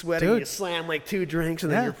packed and sweaty. Dude. You slam like 2 drinks,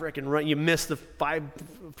 and then Yeah. you're freaking run. You miss the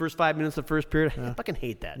first 5 minutes of the first period. I fucking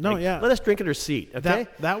hate that. No, Like, yeah. Let us drink at our seat, okay?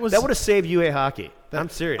 That was- that would have saved UA hockey. I'm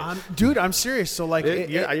serious. I'm serious. So like,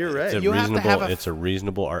 Yeah, you're right. It's a you have to reasonable. have a- It's a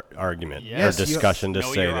reasonable argument Yes, or you- discussion to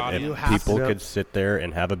know say your that audience. You if have people to. could sit there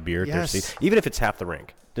and have a beer at their Yes. seat, even if it's half the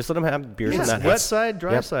rink, just let them have beers in Yes, that wet half. side,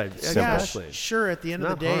 dry Yep. side. Simple. Yeah, Exactly. sure. At the end of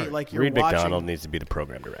Not the day, hard. like you're Reed watching, McDonald needs to be the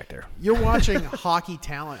program director. you're watching hockey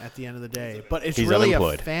talent at the end of the day, but it's He's really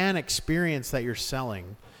unemployed. a fan experience that you're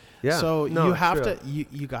selling. Yeah. So No, you it's have true. to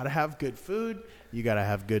you got to have good food. You got to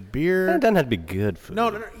have good beer. It doesn't have to be good food.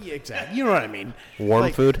 No, yeah, exactly. You know what I mean. Warm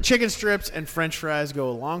Like, food? chicken strips and French fries go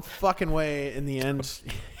a long fucking way in the end.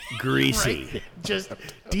 Greasy. Right? Just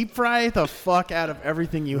deep fry the fuck out of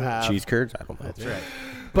everything you have. Cheese curds? I don't know. That's right.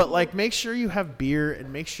 But like, make sure you have beer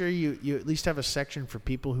and make sure you at least have a section for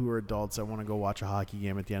people who are adults that want to go watch a hockey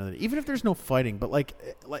game at the end of the day, even if there's no fighting. But like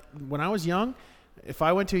when I was young, If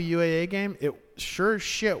I went to a UAA game, it sure as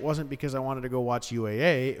shit wasn't because I wanted to go watch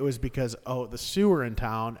UAA. It was because, the Sioux were in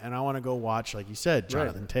town, and I want to go watch, like you said,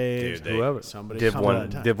 Jonathan Taves, Dude, somebody. Div coming out of 1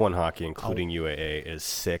 town. Div 1 hockey, including UAA, is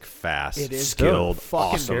sick, fast, It is skilled,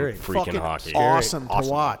 fucking awesome, scary. freaking fucking hockey. awesome to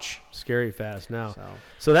Awesome. watch. Scary fast now. So.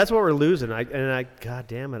 So that's what we're losing. God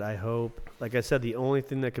damn it, I hope. Like I said, the only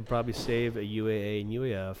thing that could probably save a UAA and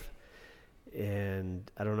UAF,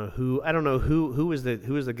 and I don't know who is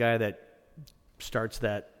the guy that starts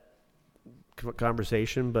that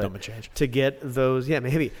conversation, but Don't change. to get those,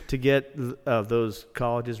 maybe to get those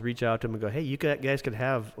colleges reach out to them and go, hey, you guys could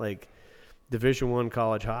have like Division I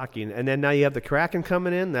college hockey, and then now you have the Kraken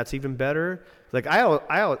coming in. That's even better. Like I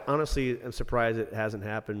honestly am surprised it hasn't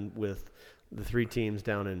happened with the 3 teams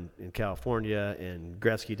down in California and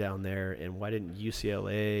Gretzky down there, and why didn't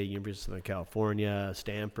UCLA, University of Southern California,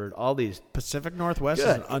 Stanford, all these Pacific Northwest is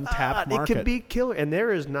an untapped market. It could be killer, and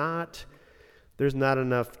there's not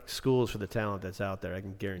enough schools for the talent that's out there. I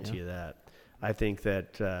can guarantee you that. I think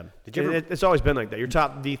that it's always been like that. Your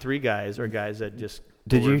top D3 guys are guys that just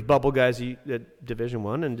bubble guys at Division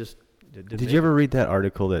I and just. Did you ever read that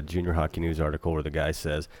article, that Junior Hockey News article, where the guy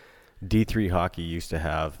says D3 hockey used to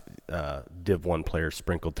have Div 1 players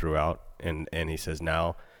sprinkled throughout, and he says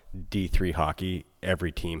now D3 hockey,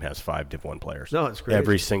 every team has 5 Div 1 players. No, it's crazy.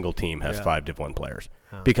 Every single team has 5 Div 1 players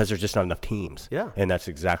because there's just not enough teams. Yeah. And that's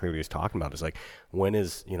exactly what he was talking about. It's like, when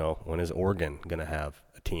is Oregon going to have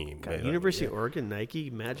a team? University of Oregon, Nike,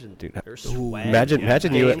 imagine their swag. Imagine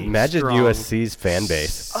Strong. USC's fan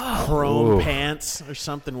base. Chrome pants or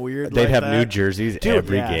something weird. They'd like have that. new jerseys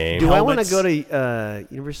every game. Do I want to Helmets. go to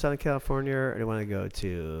University of Southern California, or do I want to go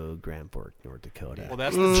to Grand Forks, North Dakota? Well,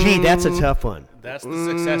 that's Gee, that's a tough one. That's the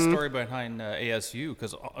success story behind ASU,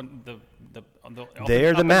 because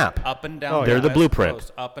They're the map. Up and down. They're the West blueprint.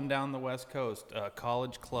 Coast, up and down the West Coast,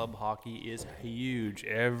 college club hockey is huge.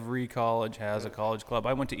 Every college has a college club.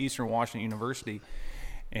 I went to Eastern Washington University,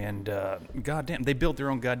 and goddamn, they built their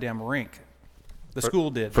own goddamn rink. The school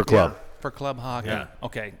did for club. For club hockey. Yeah.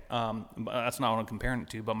 Okay. That's not what I'm comparing it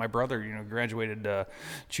to. But my brother, graduated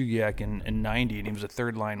Chugiak in '90, and he was a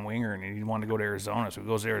third line winger, and he wanted to go to Arizona. So he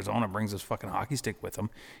goes to Arizona, brings his fucking hockey stick with him.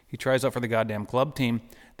 He tries out for the goddamn club team.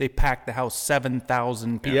 They pack the house,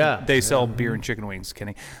 7,000 people. Yeah. They sell beer and chicken wings,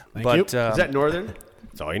 Kenny. you. But Is that Northern?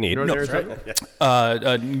 That's all you need. Northern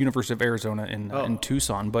Arizona? University of Arizona in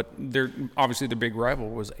Tucson, but obviously their big rival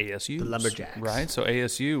was ASU, The Lumberjacks. right? So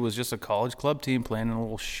ASU was just a college club team playing in a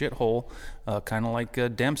little shithole, kind of like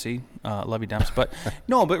Dempsey, love you Demps, but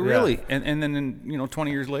no, but really, and then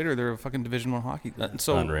 20 years later they're a fucking Division I hockey.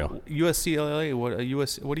 So Unreal. USCLA, what are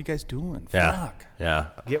you guys doing? Yeah. Fuck. Yeah.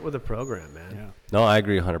 Get with the program, man. Yeah. No, I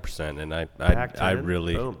agree 100%, and I Pac-10,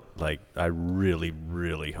 really boom. I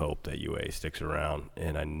really hope that UA sticks around,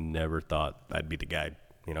 and I never thought I'd be the guy,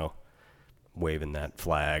 waving that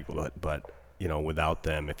flag, but without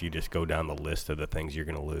them, if you just go down the list of the things you're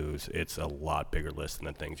going to lose, it's a lot bigger list than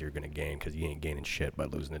the things you're going to gain, because you ain't gaining shit by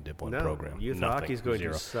losing the Div 1 No, program. youth Nothing. hockey's going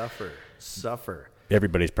Zero. to suffer.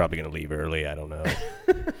 Everybody's probably going to leave early. I don't know.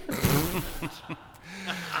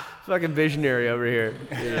 Fucking visionary over here.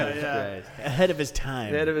 Ahead of his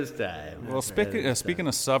time. Ahead of his time. Well, speaking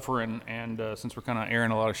of suffering, and since we're kind of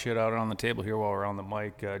airing a lot of shit out on the table here while we're on the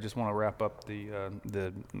mic, I just want to wrap up I don't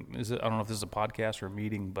know if this is a podcast or a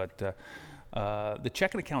meeting, but the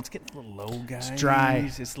checking account's getting a little low, guys. It's dry.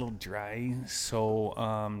 It's a little dry. So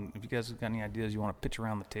if you guys have got any ideas, you want to pitch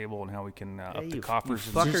around the table and how we can up the You coffers.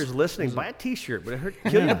 fuckers listening, buy a T-shirt. Would it hurt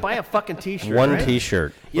kill you to buy a fucking T-shirt? One right?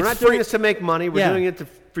 T-shirt. We're not doing this to make money. We're doing it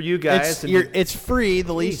for you guys. It's free.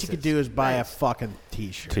 The least you could do is buy a fucking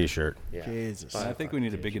T-shirt. T-shirt. Jesus. I think we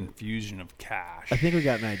need a big infusion of cash. I think we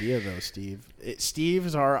got an idea though, Steve. Steve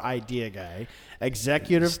is our idea guy,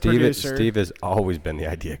 executive producer. Steve has always been the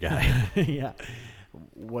idea guy. Yeah.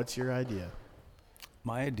 What's your idea?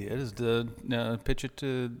 My idea is to pitch it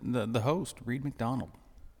to the host, Reed McDonald.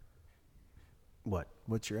 What?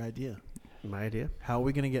 What's your idea? My idea? How are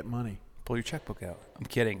we going to get money? Pull your checkbook out. I'm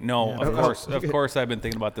kidding. No, Yeah. of course, I've been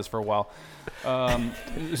thinking about this for a while.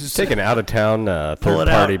 Take an out-of-town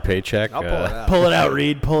third-party paycheck. I'll pull it out. Pull it out,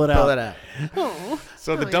 Reed. Pull it out. Pull it out.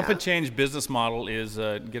 So the dump and change business model is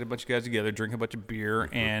get a bunch of guys together, drink a bunch of beer,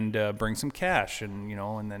 and bring some cash, and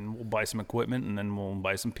and then we'll buy some equipment, and then we'll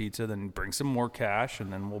buy some pizza, then bring some more cash,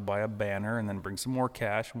 and then we'll buy a banner, and then bring some more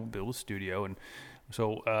cash, and we'll build a studio, and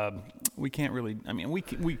so we can't really. I mean, we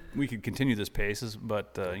could continue this pace,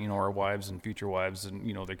 but our wives and future wives, and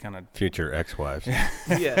they kind of Future ex-wives.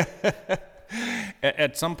 Yeah.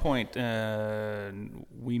 At some point,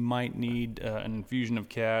 we might need an infusion of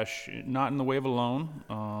cash, not in the way of a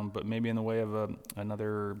loan, but maybe in the way of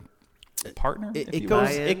another partner. if It you goes.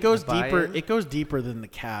 buy in, It goes buy deeper. in. It goes deeper than the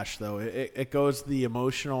cash, though. It goes the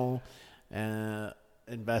emotional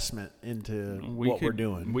investment into what we're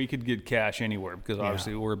doing. We could get cash anywhere because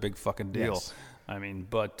obviously we're a big fucking deal. Yes. I mean,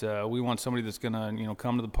 but we want somebody that's gonna,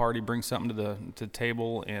 come to the party, bring something to the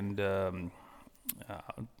table, and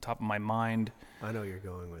top of my mind. I know where you're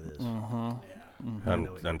going with this.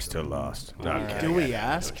 I'm still lost. No, I'm kidding. Do we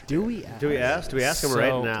ask? Do we ask? Do we ask? Do we ask him right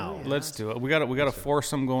So, now? Let's do it. We got to force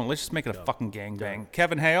them going. Let's just make it a fucking gangbang.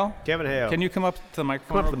 Kevin Hale, Kevin Hale. can you come up to the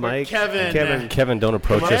microphone? come up to the real mic? Kevin. Kevin, don't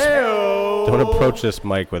approach this. Don't approach this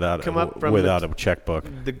mic without Come up from without the- a checkbook.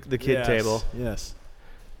 The kid Yes, table. Yes.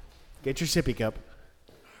 Get your sippy cup.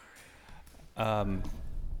 quick?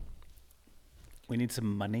 We need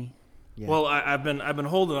some money. Yeah. Well, I've been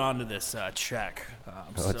holding on to this check. Oh,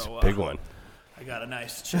 it's so, a big one. I got a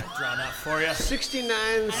nice check drawn up for you.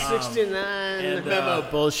 69. And, Memo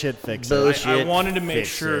bullshit fix it. Bullshit. I wanted to make fix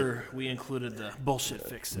sure we included the bullshit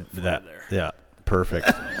fix it for That you there. yeah, perfect.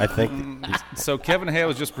 I think So Kevin Hale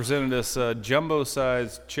has just presented us a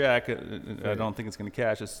jumbo-sized check. I don't think it's going to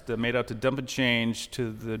cash. It's made out to dump and change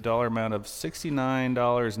to the dollar amount of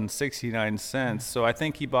 $69.69. So I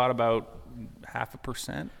think he bought about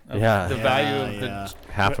 0.5% of Yeah. the Yeah, value of the. yeah.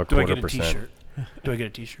 half a Do I quarter get a percent. T-shirt? Do I get a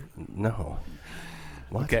T-shirt? No.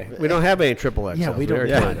 Okay. We don't have any triple XL. Yeah, we don't.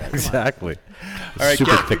 already Yeah, tried that. exactly. All right,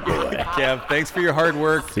 Super Kev. thick boy. Kev, thanks for your hard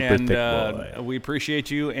work, Super and thick boy. we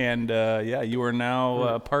appreciate you. And you are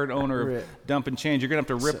now part owner of Rip. Dump and Change. You're gonna have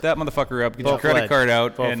to rip that motherfucker up, get your credit Full-fledged. card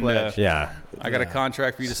out, and Full-fledged. Yeah. I got a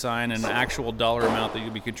contract for you to sign and an actual dollar amount that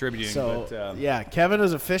you'll be contributing. So but, yeah, Kevin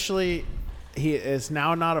is officially. He is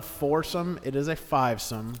now not a foursome. It is a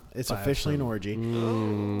fivesome. It's officially an orgy.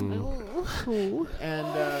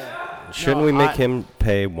 And Shouldn't no, we make I- him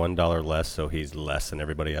pay $1 less so he's less than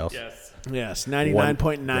everybody else? yes,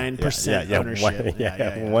 99.9% ownership. Yeah,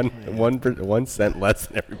 yeah. 1 cent less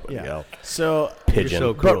than everybody Yeah. else. So Pigeon.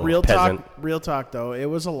 so But cool. real Peasant. talk though, it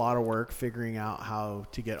was a lot of work figuring out how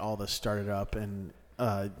to get all this started up, and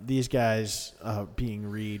these guys, being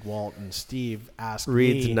Reed, Walt, and Steve, asked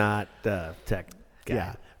Reed's me. not tech guy.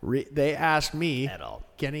 Yeah, they asked me At all.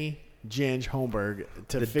 Kenny Ginge Holmberg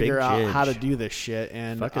to The figure big out how to Ginge. do this shit,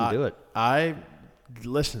 and Fucking do it. I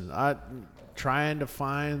trying to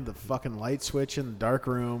find the fucking light switch in the dark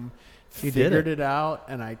room. You did Figured it out,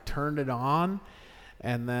 and I turned it on,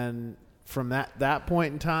 and then from that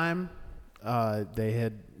point in time, they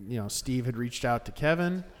had Steve had reached out to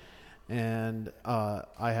Kevin, and I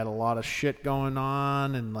had a lot of shit going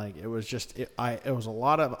on, and like it was just it was a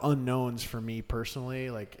lot of unknowns for me personally.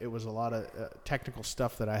 Like it was a lot of technical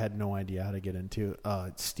stuff that I had no idea how to get into.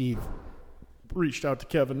 Steve reached out to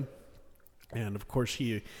Kevin, and of course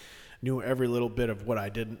he knew every little bit of what I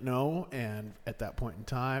didn't know. And at that point in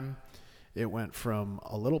time, it went from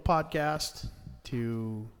a little podcast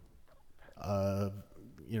to a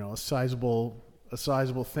sizable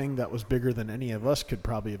thing that was bigger than any of us could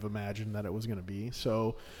probably have imagined that it was going to be.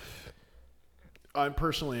 So I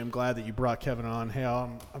personally am glad that you brought Kevin on.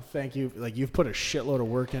 Hal, thank you. Like, you've put a shitload of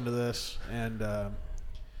work into this, and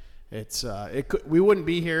we wouldn't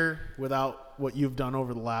be here without what you've done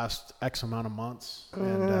over the last X amount of months.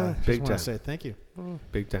 And just big want time. to say thank you.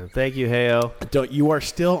 Big time. Thank you, Hale. You are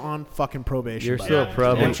still on fucking probation. You're by still the way.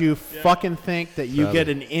 probably- Don't you fucking think that you get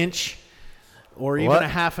an inch or even What? a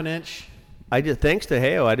half an inch? Thanks to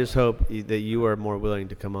Hale, I just hope that you are more willing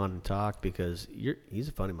to come on and talk, because he's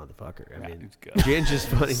a funny motherfucker. I mean, he's good. Ginge is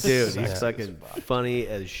funny too. He's fucking funny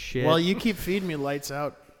as shit. Well, you keep feeding me lights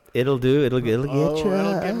out. It'll do. It'll get you.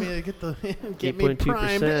 It'll get me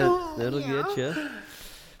primed. 8.2%. That'll get you.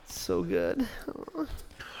 So good.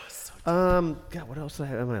 God, what else do I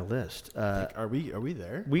have on my list? Are we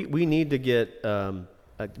there? We need to get.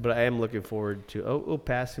 But I am looking forward to.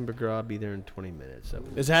 Passing McGraw. I'll be there in 20 minutes. So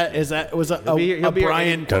Was that He'll be here- he'll be here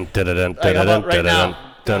Brian? Dun dun dun dun Hey, how about right now?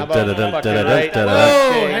 dun dun How about dun dun fucking dun right dun now? dun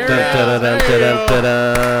Oh, dun here dun it dun is. dun There you dun dun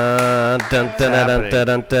dun dun dun dun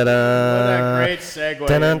dun dun dun. Great segue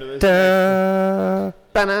Dun into dun this. dun.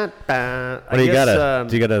 Ba-na-ba. What do you I got? guess,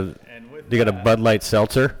 Do you got a Bud Light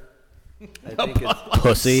seltzer? I think it's,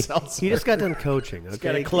 Pussy. he just got done coaching. Okay,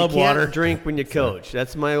 got a club you can't water. drink when you coach.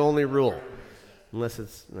 That's my only rule. Unless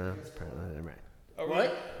it's it's probably never mind.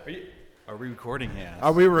 Are we recording? Yeah.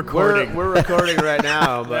 Are we recording? We're recording right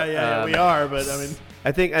now, but yeah, we are. But I mean,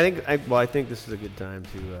 I think this is a good time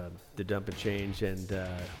to dump and change. And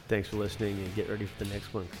thanks for listening, and get ready for the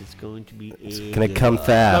next one, 'cause it's going to be. Can it come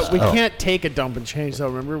fast? we Oh. can't take a dump and change. So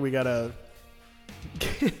remember, we gotta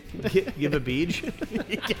give a beach.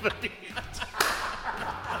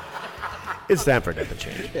 It's time for dump and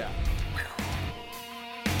change. Yeah.